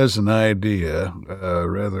has an idea, a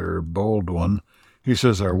rather bold one. He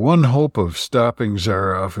says, our one hope of stopping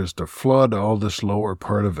Zaroff is to flood all this lower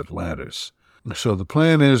part of Atlantis. So the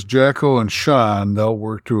plan is Jacko and Sean, they'll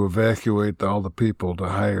work to evacuate all the people to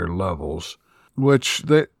higher levels, which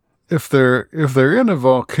if they're in a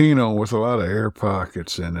volcano with a lot of air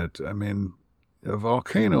pockets in it, I mean, a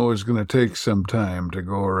volcano is going to take some time to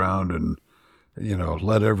go around and,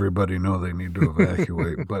 let everybody know they need to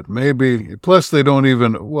evacuate. But maybe, plus they don't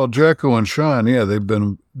even, Jacko and Sean, they've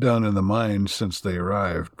been down in the mines since they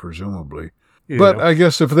arrived, presumably. Yeah. But I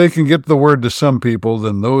guess if they can get the word to some people,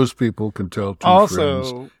 then those people can tell two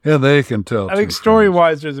friends. Yeah, they can tell I think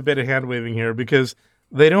story-wise, there's a bit of hand-waving here because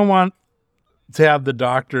they don't want to have the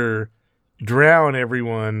doctor drown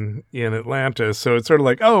everyone in Atlantis. So it's sort of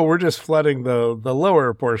like, we're just flooding the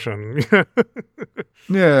lower portion.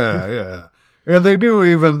 Yeah. And they do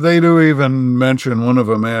even mention, one of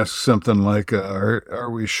them asks something like, are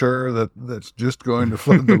we sure that's just going to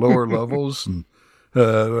flood the lower levels? And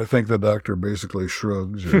I think the doctor basically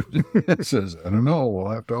shrugs or says, I don't know,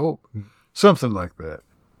 we'll have to hope. Something like that.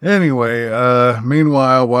 Anyway,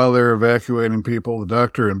 meanwhile, while they're evacuating people, the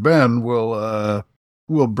doctor and Ben will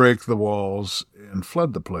break the walls and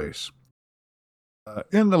flood the place.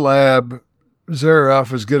 In the lab,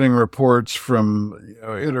 Zaroff is getting reports from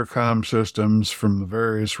intercom systems from the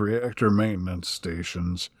various reactor maintenance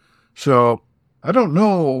stations. So I don't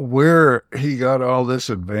know where he got all this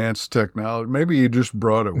advanced technology. Maybe he just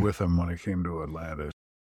brought it with him when he came to Atlantis.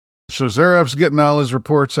 So Zaroff's getting all his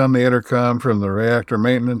reports on the intercom from the reactor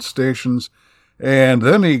maintenance stations, and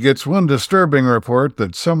then he gets one disturbing report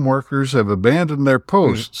that some workers have abandoned their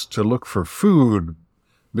posts to look for food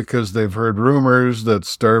because they've heard rumors that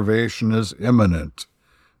starvation is imminent,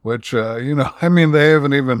 which, they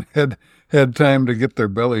haven't even had time to get their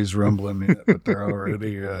bellies rumbling yet, but they're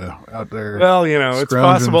already out there. Well, it's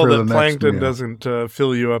scrounging possible for the that next plankton meal. doesn't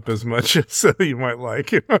fill you up as much as you might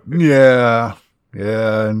like. Yeah,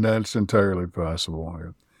 and that's entirely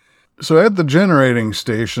possible. So at the generating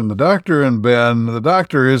station, the doctor and Ben, the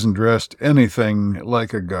doctor isn't dressed anything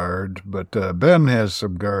like a guard, but Ben has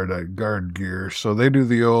some guard gear, so they do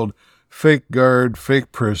the old fake guard,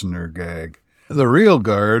 fake prisoner gag. The real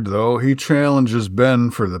guard, though, he challenges Ben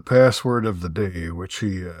for the password of the day, which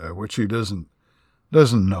he doesn't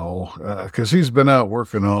know, because he's been out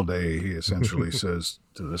working all day, he essentially says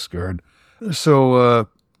to this guard. So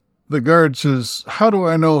the guard says, "How do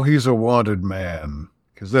I know he's a wanted man?"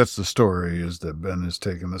 Because that's the story, is that Ben has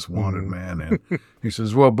taken this wanted man in. He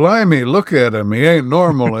says, "Well, blimey, look at him. He ain't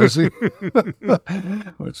normal, is he?"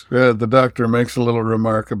 Which the doctor makes a little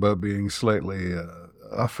remark about being slightly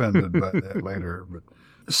offended by that later. But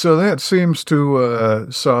so that seems to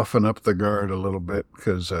soften up the guard a little bit,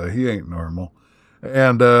 because he ain't normal.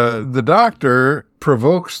 And the doctor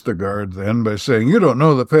provokes the guard then by saying, "You don't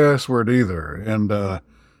know the password either." And,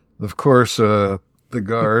 of course, the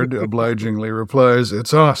guard obligingly replies,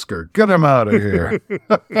 "It's Oscar. Get him out of here."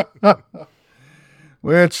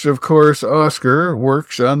 Which, of course, Oscar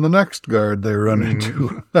works on the next guard they run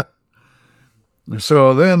into.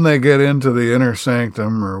 So then they get into the inner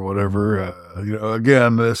sanctum or whatever.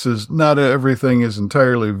 Again, this is not everything is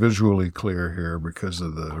entirely visually clear here because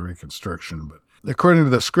of the reconstruction. But according to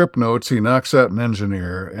the script notes, he knocks out an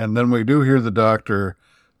engineer, and then we do hear the doctor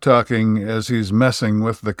talking as he's messing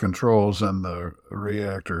with the controls on the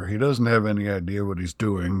reactor. He doesn't have any idea what he's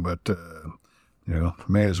doing, but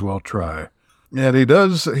may as well try. And he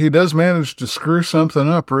does manage to screw something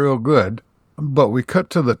up real good. But we cut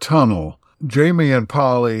to the tunnel. Jamie and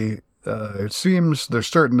Polly, it seems they're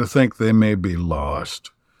starting to think they may be lost.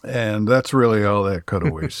 And that's really all that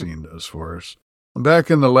cutaway scene does for us. Back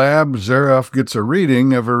in the lab, Zaroff gets a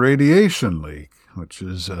reading of a radiation leak, which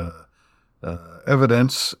is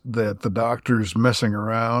evidence that the doctor's messing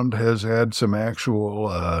around has had some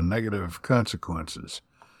actual negative consequences.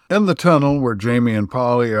 In the tunnel where Jamie and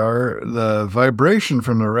Polly are, the vibration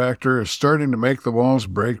from the reactor is starting to make the walls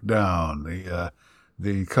break down.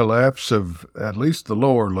 The collapse of at least the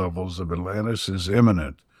lower levels of Atlantis is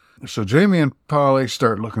imminent. So Jamie and Polly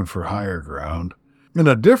start looking for higher ground. In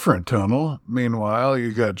a different tunnel, meanwhile,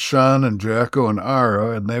 you got Sean and Jacko and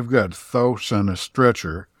Ara, and they've got Thos on a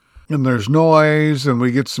stretcher. And there's noise, and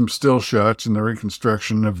we get some still shots in the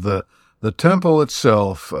reconstruction of the temple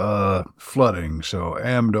itself flooding. So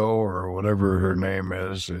Amdo, or whatever her name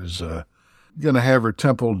is going to have her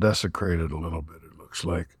temple desecrated a little bit, it looks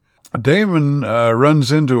like. Damon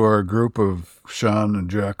runs into our group of Sean and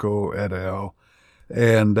Jacko et al.,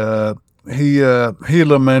 and he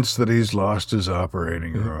laments that he's lost his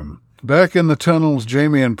operating room. Back in the tunnels,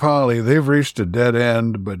 Jamie and Polly, they've reached a dead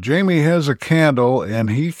end, but Jamie has a candle, and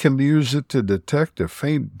he can use it to detect a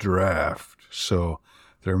faint draft. So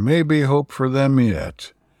there may be hope for them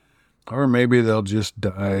yet. Or maybe they'll just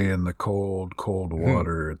die in the cold, cold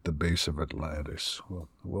water at the base of Atlantis.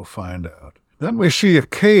 We'll find out. Then we see a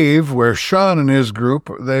cave where Sean and his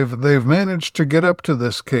group, they've managed to get up to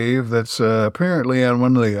this cave that's apparently on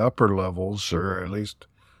one of the upper levels, or at least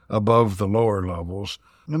above the lower levels.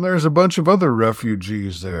 And there's a bunch of other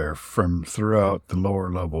refugees there from throughout the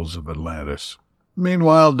lower levels of Atlantis.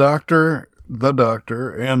 Meanwhile, the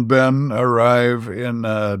doctor, and Ben arrive in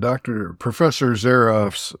Professor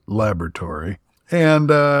Zaroff's laboratory. And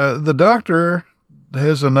the doctor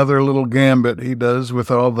has another little gambit he does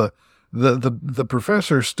with all the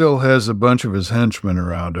professor still has a bunch of his henchmen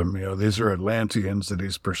around him. These are Atlanteans that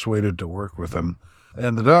he's persuaded to work with him.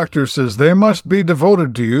 And the doctor says, they must be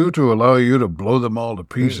devoted to you to allow you to blow them all to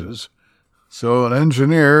pieces. So an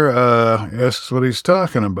engineer asks what he's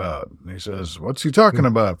talking about. He says, "What's he talking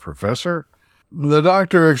about, Professor?" The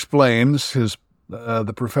doctor explains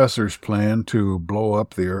the professor's plan to blow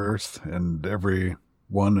up the Earth and everyone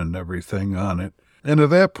and everything on it. And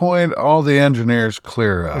at that point, all the engineers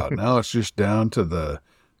clear out. Now it's just down to the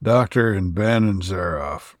doctor and Ben and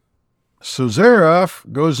Zaroff. So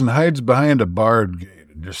Zaroff goes and hides behind a barred gate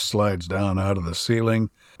and just slides down out of the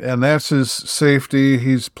ceiling. And that's his safety.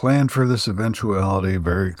 He's planned for this eventuality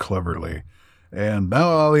very cleverly. And now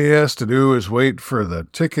all he has to do is wait for the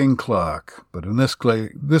ticking clock. But in this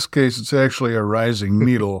case, it's actually a rising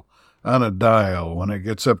needle on a dial. When it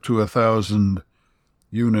gets up to 1,000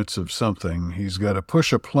 units of something, he's got to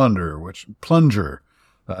push a plunger, which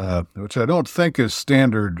I don't think is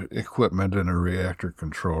standard equipment in a reactor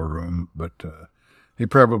control room, but he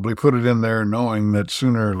probably put it in there knowing that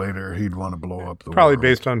sooner or later he'd want to blow up the Probably world.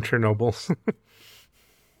 based on Chernobyl.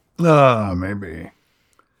 Maybe.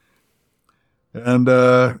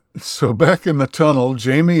 And so back in the tunnel,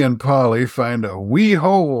 Jamie and Polly find a wee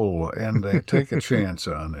hole, and they take a chance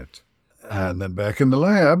on it. And then back in the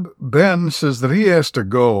lab, Ben says that he has to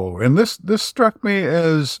go. And this struck me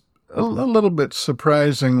as a little bit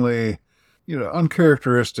surprisingly,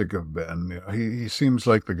 uncharacteristic of Ben. He seems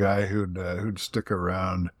like the guy who'd stick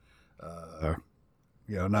around,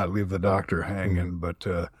 not leave the doctor hanging.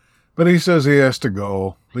 But he says he has to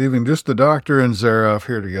go, leaving just the doctor and Zaroff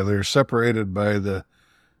here together, separated by the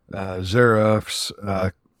Zaroff's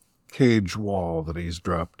cage wall that he's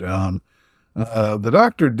dropped down. The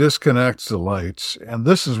doctor disconnects the lights, and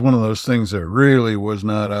this is one of those things that really was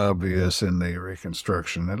not obvious in the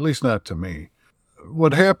reconstruction, at least not to me.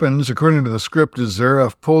 What happens, according to the script, is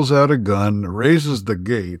Zaroff pulls out a gun, raises the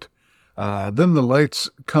gate, then the lights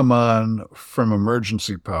come on from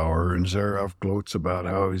emergency power, and Zaroff gloats about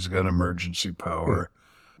how he's got emergency power.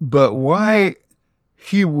 But why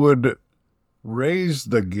he would raise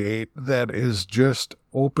the gate that is just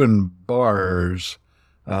open bars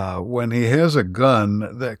when he has a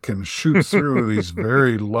gun that can shoot through these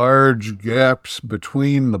very large gaps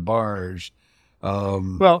between the bars. I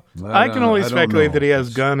can only speculate that he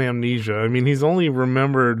has gun amnesia. I mean, he's only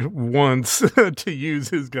remembered once to use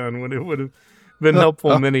his gun when it would have been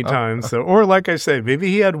helpful many times. So, or like I say, maybe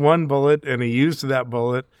he had one bullet and he used that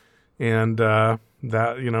bullet, and that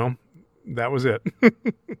was it.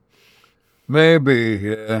 Maybe,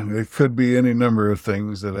 yeah. It could be any number of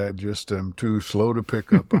things that I just am too slow to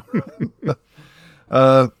pick up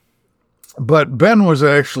on. But Ben was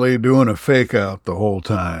actually doing a fake out the whole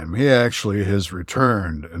time. He actually has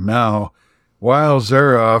returned. And now, while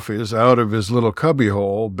Zaroff is out of his little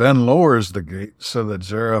cubbyhole, Ben lowers the gate so that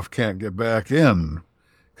Zaroff can't get back in,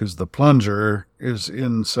 because the plunger is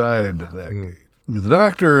inside that gate. The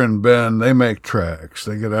doctor and Ben, they make tracks.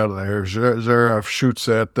 They get out of there. Zaroff shoots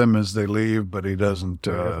at them as they leave, but he doesn't.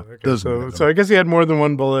 So I guess he had more than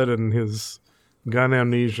one bullet, and his gun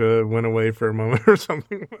amnesia went away for a moment or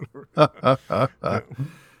something.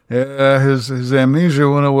 Yeah, his amnesia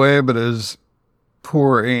went away, but his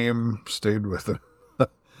poor aim stayed with him.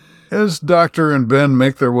 As Doctor and Ben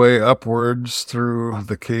make their way upwards through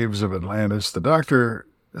the caves of Atlantis, the Doctor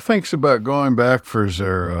thinks about going back for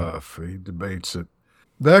Zaroff. He debates it.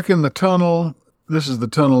 Back in the tunnel, this is the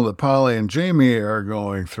tunnel that Polly and Jamie are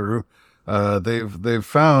going through. They've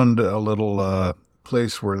found a little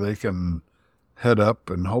place where they can head up,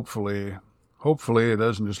 and hopefully it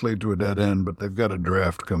doesn't just lead to a dead end, but they've got a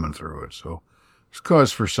draft coming through it. So there's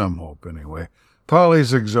cause for some hope anyway.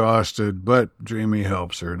 Polly's exhausted, but Jamie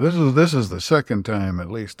helps her. This is the second time, at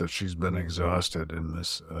least, that she's been exhausted in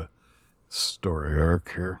this story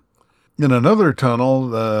arc here. In another tunnel,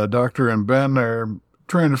 the Doctor and Ben are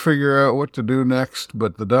trying to figure out what to do next,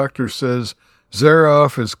 but the Doctor says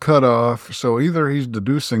Zaroff is cut off, so either he's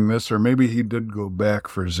deducing this or maybe he did go back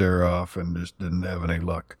for Zaroff and just didn't have any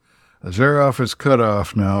luck. Zaroff is cut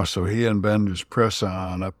off now, so he and Ben just press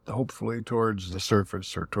on up, hopefully towards the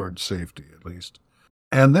surface, or towards safety at least.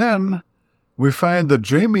 And then we find that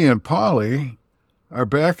Jamie and Polly are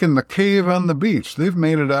back in the cave on the beach. They've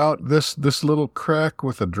made it out. This little crack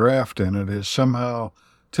with a draft in it has somehow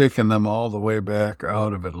taken them all the way back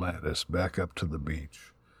out of Atlantis, back up to the beach.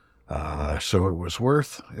 So it was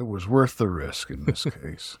worth the risk in this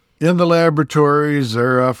case. In the laboratory,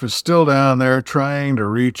 Zaroff is still down there trying to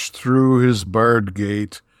reach through his barred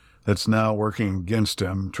gate that's now working against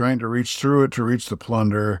him, trying to reach through it to reach the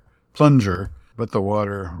plunger, but the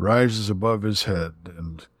water rises above his head,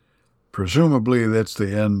 and presumably that's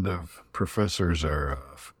the end of Professor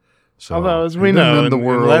Zaroff. So, although, as we know,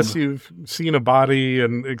 unless you've seen a body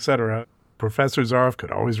and etc., Professor Zaroff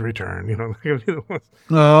could always return.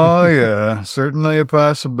 Oh, yeah, certainly a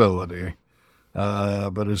possibility.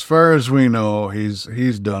 But as far as we know,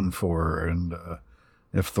 he's done for, and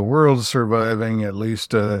if the world's surviving, at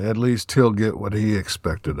least he'll get what he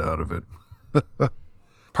expected out of it.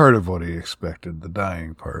 Part of what he expected, the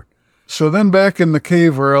dying part. So then back in the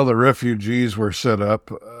cave where all the refugees were set up,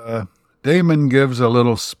 Damon gives a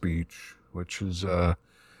little speech, which is,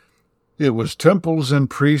 it was temples and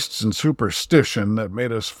priests and superstition that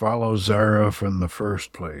made us follow Zaroff in the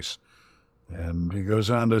first place. And he goes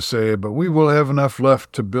on to say, but we will have enough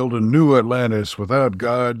left to build a new Atlantis without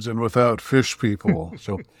gods and without fish people.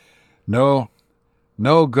 So no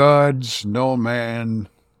gods, no man,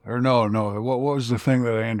 or no. What was the thing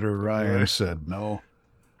that Andrew Ryan said? No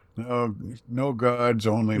gods,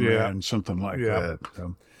 only man, something like that.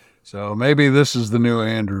 So maybe this is the new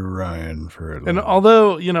Andrew Ryan for it. And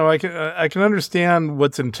although, I can understand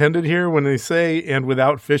what's intended here when they say "and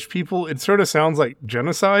without fish people," it sort of sounds like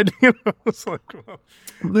genocide. It's like,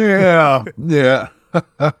 well. Yeah.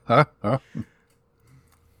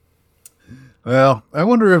 Well, I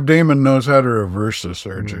wonder if Damon knows how to reverse this,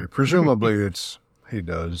 RJ. Presumably he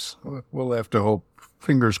does. We'll have to hope,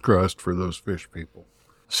 fingers crossed, for those fish people.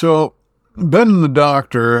 So Ben and the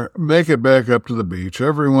doctor make it back up to the beach.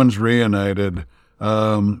 Everyone's reunited.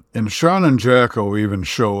 And Sean and Jacko even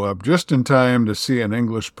show up just in time to see an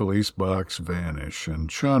English police box vanish.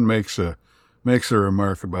 And Sean makes a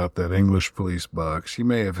remark about that English police box. He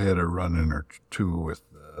may have had a run-in or two with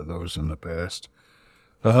those in the past.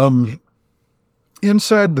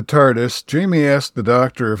 Inside the TARDIS, Jamie asks the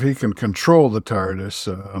doctor if he can control the TARDIS,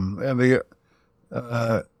 and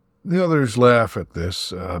the others laugh at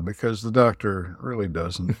this because the doctor really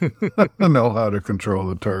doesn't know how to control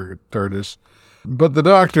the TARDIS. But the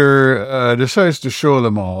doctor decides to show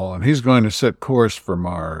them all, and he's going to set course for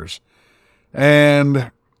Mars.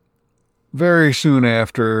 And very soon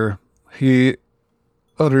after, he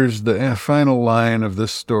utters the final line of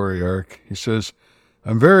this story arc. He says,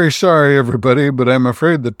 "I'm very sorry, everybody, but I'm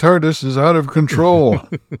afraid the TARDIS is out of control."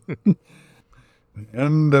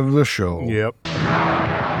 End of the show. Yep.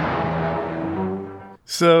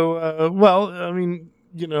 So,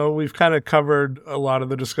 we've kind of covered a lot of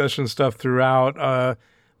the discussion stuff throughout,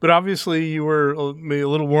 but obviously you were maybe a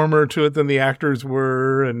little warmer to it than the actors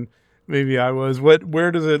were, and maybe I was.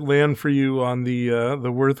 Where does it land for you on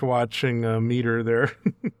the worth watching meter there?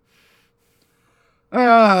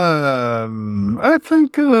 I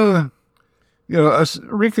think,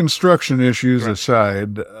 reconstruction issues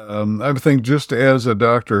aside, I think just as a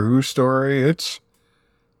Doctor Who story, it's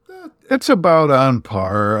about on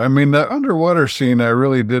par. I mean, the underwater scene, I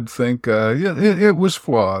really did think, it was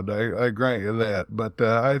flawed. I grant you that, but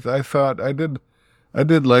I thought I did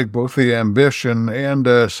like both the ambition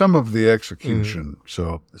and some of the execution.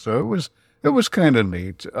 So it was kind of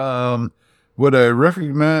neat. Would I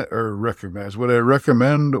recognize? Would I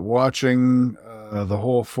recommend watching the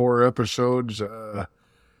whole 4 episodes?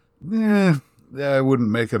 I wouldn't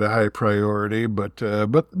make it a high priority, but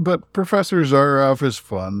Professor Zaroff is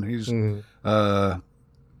fun.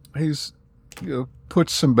 He's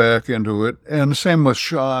puts some back into it, and same with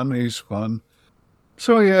Sean. He's fun.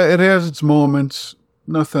 So yeah, it has its moments.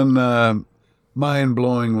 Nothing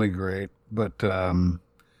mind-blowingly great, but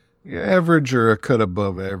average or a cut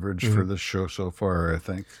above average for this show so far, I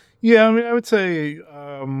think. Yeah, I mean, I would say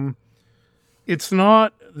it's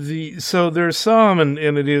not so there's some, and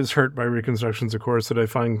it is hurt by reconstructions, of course, that I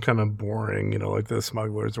find kind of boring, like the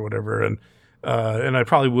Smugglers or whatever, and I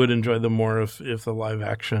probably would enjoy them more if the live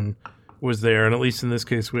action was there, and at least in this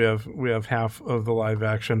case we have half of the live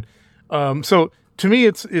action. So to me,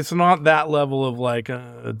 it's not that level of like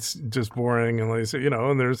it's just boring, and like I say,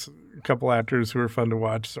 and there's a couple actors who are fun to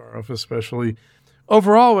watch, Zaroff especially.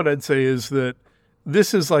 Overall, what I'd say is that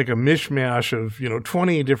this is like a mishmash of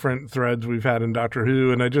 20 different threads we've had in Doctor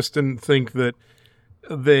Who, and I just didn't think that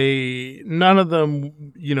none of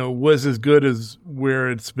them was as good as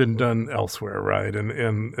where it's been done elsewhere, right?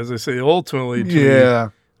 And as I say, ultimately, to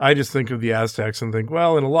me, I just think of the Aztecs and think,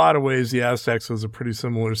 well, in a lot of ways, the Aztecs was a pretty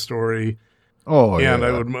similar story. Oh, and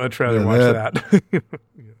I would much rather watch that.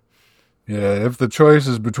 Yeah, if the choice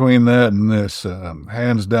is between that and this,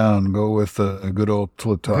 hands down, go with a good old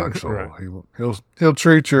Tlatoxel. Right. He'll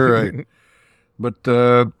treat you right. But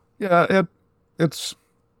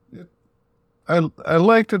I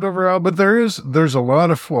liked it overall. But there's a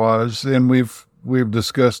lot of flaws, and we've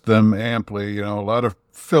discussed them amply. A lot of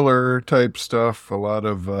filler type stuff. A lot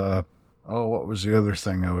of what was the other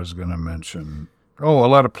thing I was going to mention? Oh, a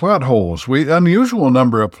lot of plot holes. Unusual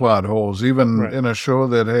number of plot holes, even in a show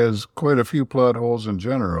that has quite a few plot holes in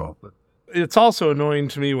general. It's also annoying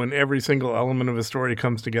to me when every single element of a story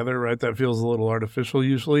comes together, right? That feels a little artificial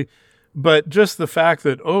usually. But just the fact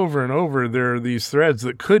that over and over there are these threads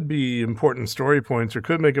that could be important story points or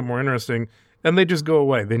could make it more interesting, and they just go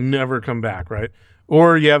away. They never come back, right?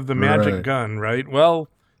 Or you have the magic gun, right? Well,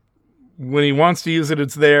 when he wants to use it,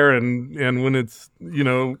 it's there, and when it's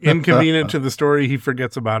inconvenient to the story, he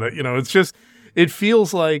forgets about it. It's just, it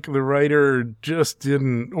feels like the writer just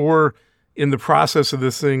didn't, or in the process of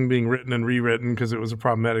this thing being written and rewritten because it was a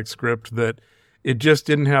problematic script, that it just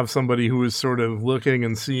didn't have somebody who was sort of looking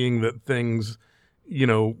and seeing that things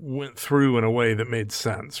went through in a way that made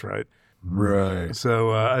sense, right? Right.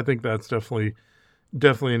 So I think that's definitely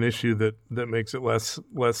an issue that makes it less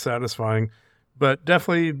satisfying. but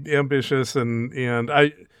definitely ambitious, and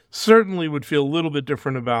I certainly would feel a little bit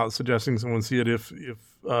different about suggesting someone see it if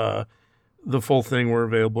the full thing were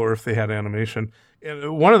available or if they had animation.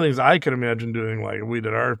 And one of the things I could imagine doing, like we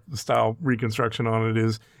did our style reconstruction on it,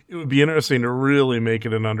 is it would be interesting to really make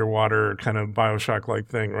it an underwater kind of BioShock-like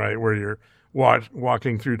thing, right? Where you're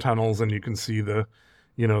walking through tunnels and you can see the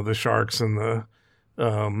sharks and the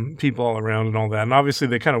people all around and all that. And obviously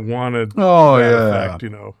they kind of wanted that effect,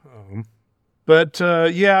 But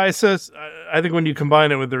I think when you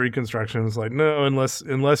combine it with the reconstruction, it's like, no,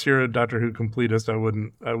 unless you're a Doctor Who completist,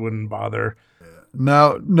 I wouldn't bother.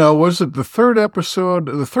 Now, was it the third episode?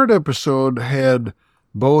 The third episode had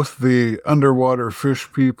both the underwater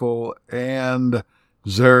fish people and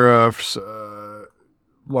Zaref's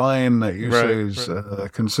line that you say is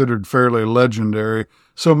considered fairly legendary.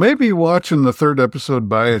 So maybe watching the third episode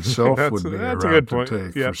by itself would be a route to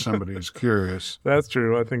take for somebody who's curious. That's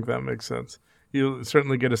true. I think that makes sense. You'll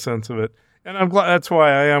certainly get a sense of it. And I'm glad. That's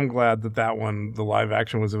why I am glad that one, the live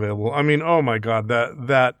action, was available. I mean, oh my God,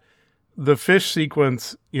 that the fish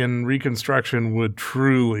sequence in reconstruction would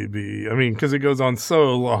truly be, because it goes on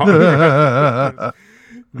so long.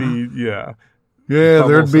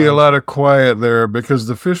 There'd be a lot of quiet there because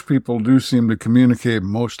the fish people do seem to communicate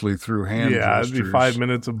mostly through hand gestures. It'd be 5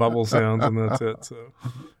 minutes of bubble sounds and that's it.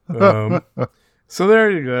 So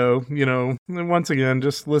there you go. And once again,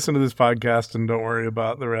 just listen to this podcast and don't worry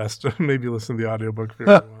about the rest. Maybe listen to the audiobook if you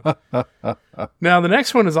want. Now, the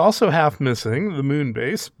next one is also half missing, the moon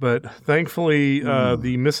base, but thankfully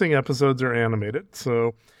the missing episodes are animated.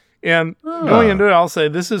 So, and going into it, I'll say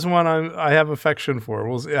this is one I have affection for.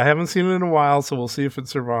 I haven't seen it in a while, so we'll see if it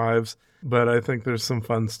survives. But I think there's some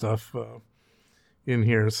fun stuff in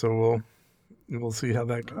here, so we'll see how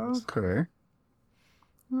that goes. Okay.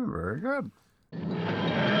 Very good.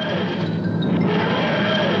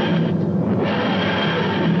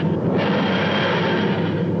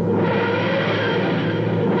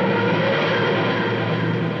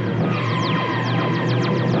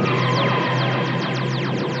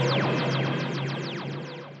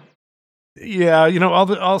 Yeah,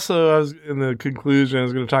 also I was in the conclusion I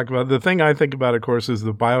was going to talk about, the thing I think about, of course, is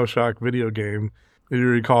the BioShock video game, if you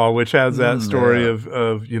recall, which has that story of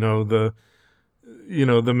the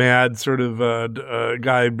mad sort of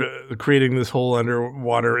guy creating this whole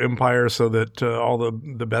underwater empire so that all the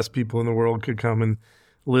best people in the world could come and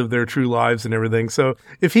live their true lives and everything. So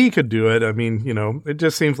if he could do it, it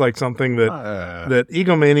just seems like something that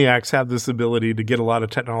egomaniacs have this ability to get a lot of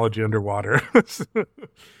technology underwater.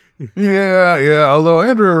 Yeah. Although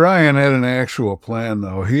Andrew Ryan had an actual plan,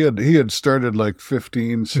 though. He had started like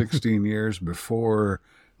 15, 16 years before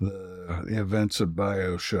the events of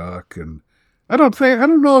BioShock, and I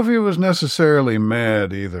don't know if he was necessarily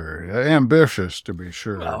mad either. Ambitious, to be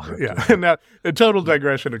sure. Well, yeah. Now, a total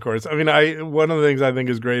digression, of course. One of the things I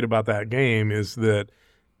think is great about that game is that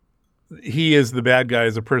he is the bad guy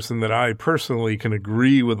as a person that I personally can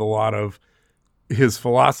agree with a lot of his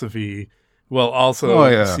philosophy, while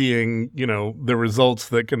also seeing, the results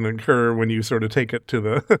that can occur when you sort of take it to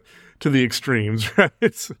the extremes,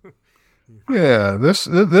 right? Yeah, this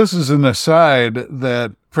is an aside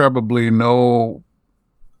that probably no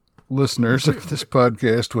listeners of this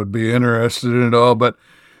podcast would be interested in at all. But,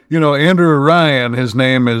 Andrew Ryan, his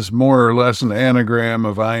name is more or less an anagram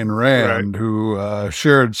of Ayn Rand, who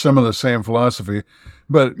shared some of the same philosophy.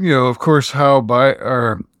 But, of course, how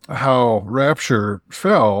Rapture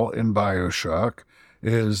fell in BioShock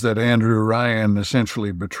is that Andrew Ryan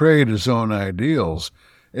essentially betrayed his own ideals.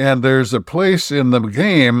 And there's a place in the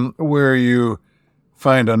game where you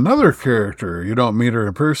find another character. You don't meet her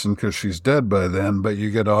in person because she's dead by then, but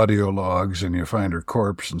you get audio logs and you find her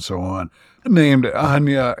corpse and so on, named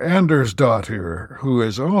Anya Andersdottir, who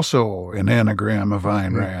is also an anagram of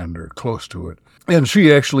Ayn Rand or close to it. And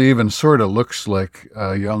she actually even sort of looks like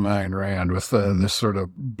young Ayn Rand with this sort of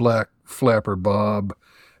black flapper bob.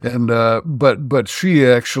 And but she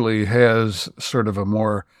actually has sort of a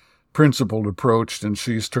more principled approach, and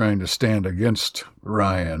she's trying to stand against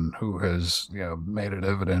Ryan, who has made it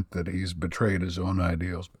evident that he's betrayed his own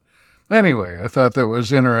ideals. Anyway, I thought that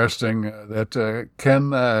was interesting that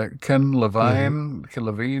Ken Levine,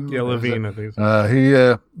 Levine, I think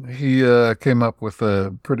so. He came up with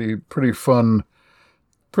a pretty fun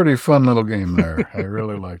little game there. I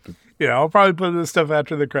really liked it. Yeah, I'll probably put this stuff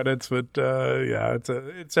after the credits, but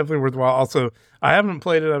it's definitely worthwhile. Also, I haven't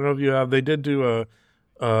played it. I don't know if you have. They did do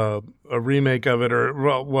a remake of it,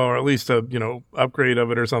 or at least a upgrade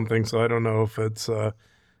of it or something. So I don't know if it's how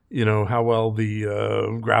well the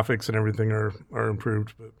graphics and everything are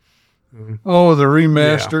improved. But the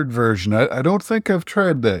remastered version. I don't think I've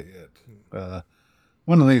tried that yet.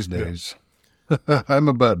 One of these days. I'm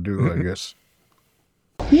about due, I guess.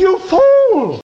 You fool!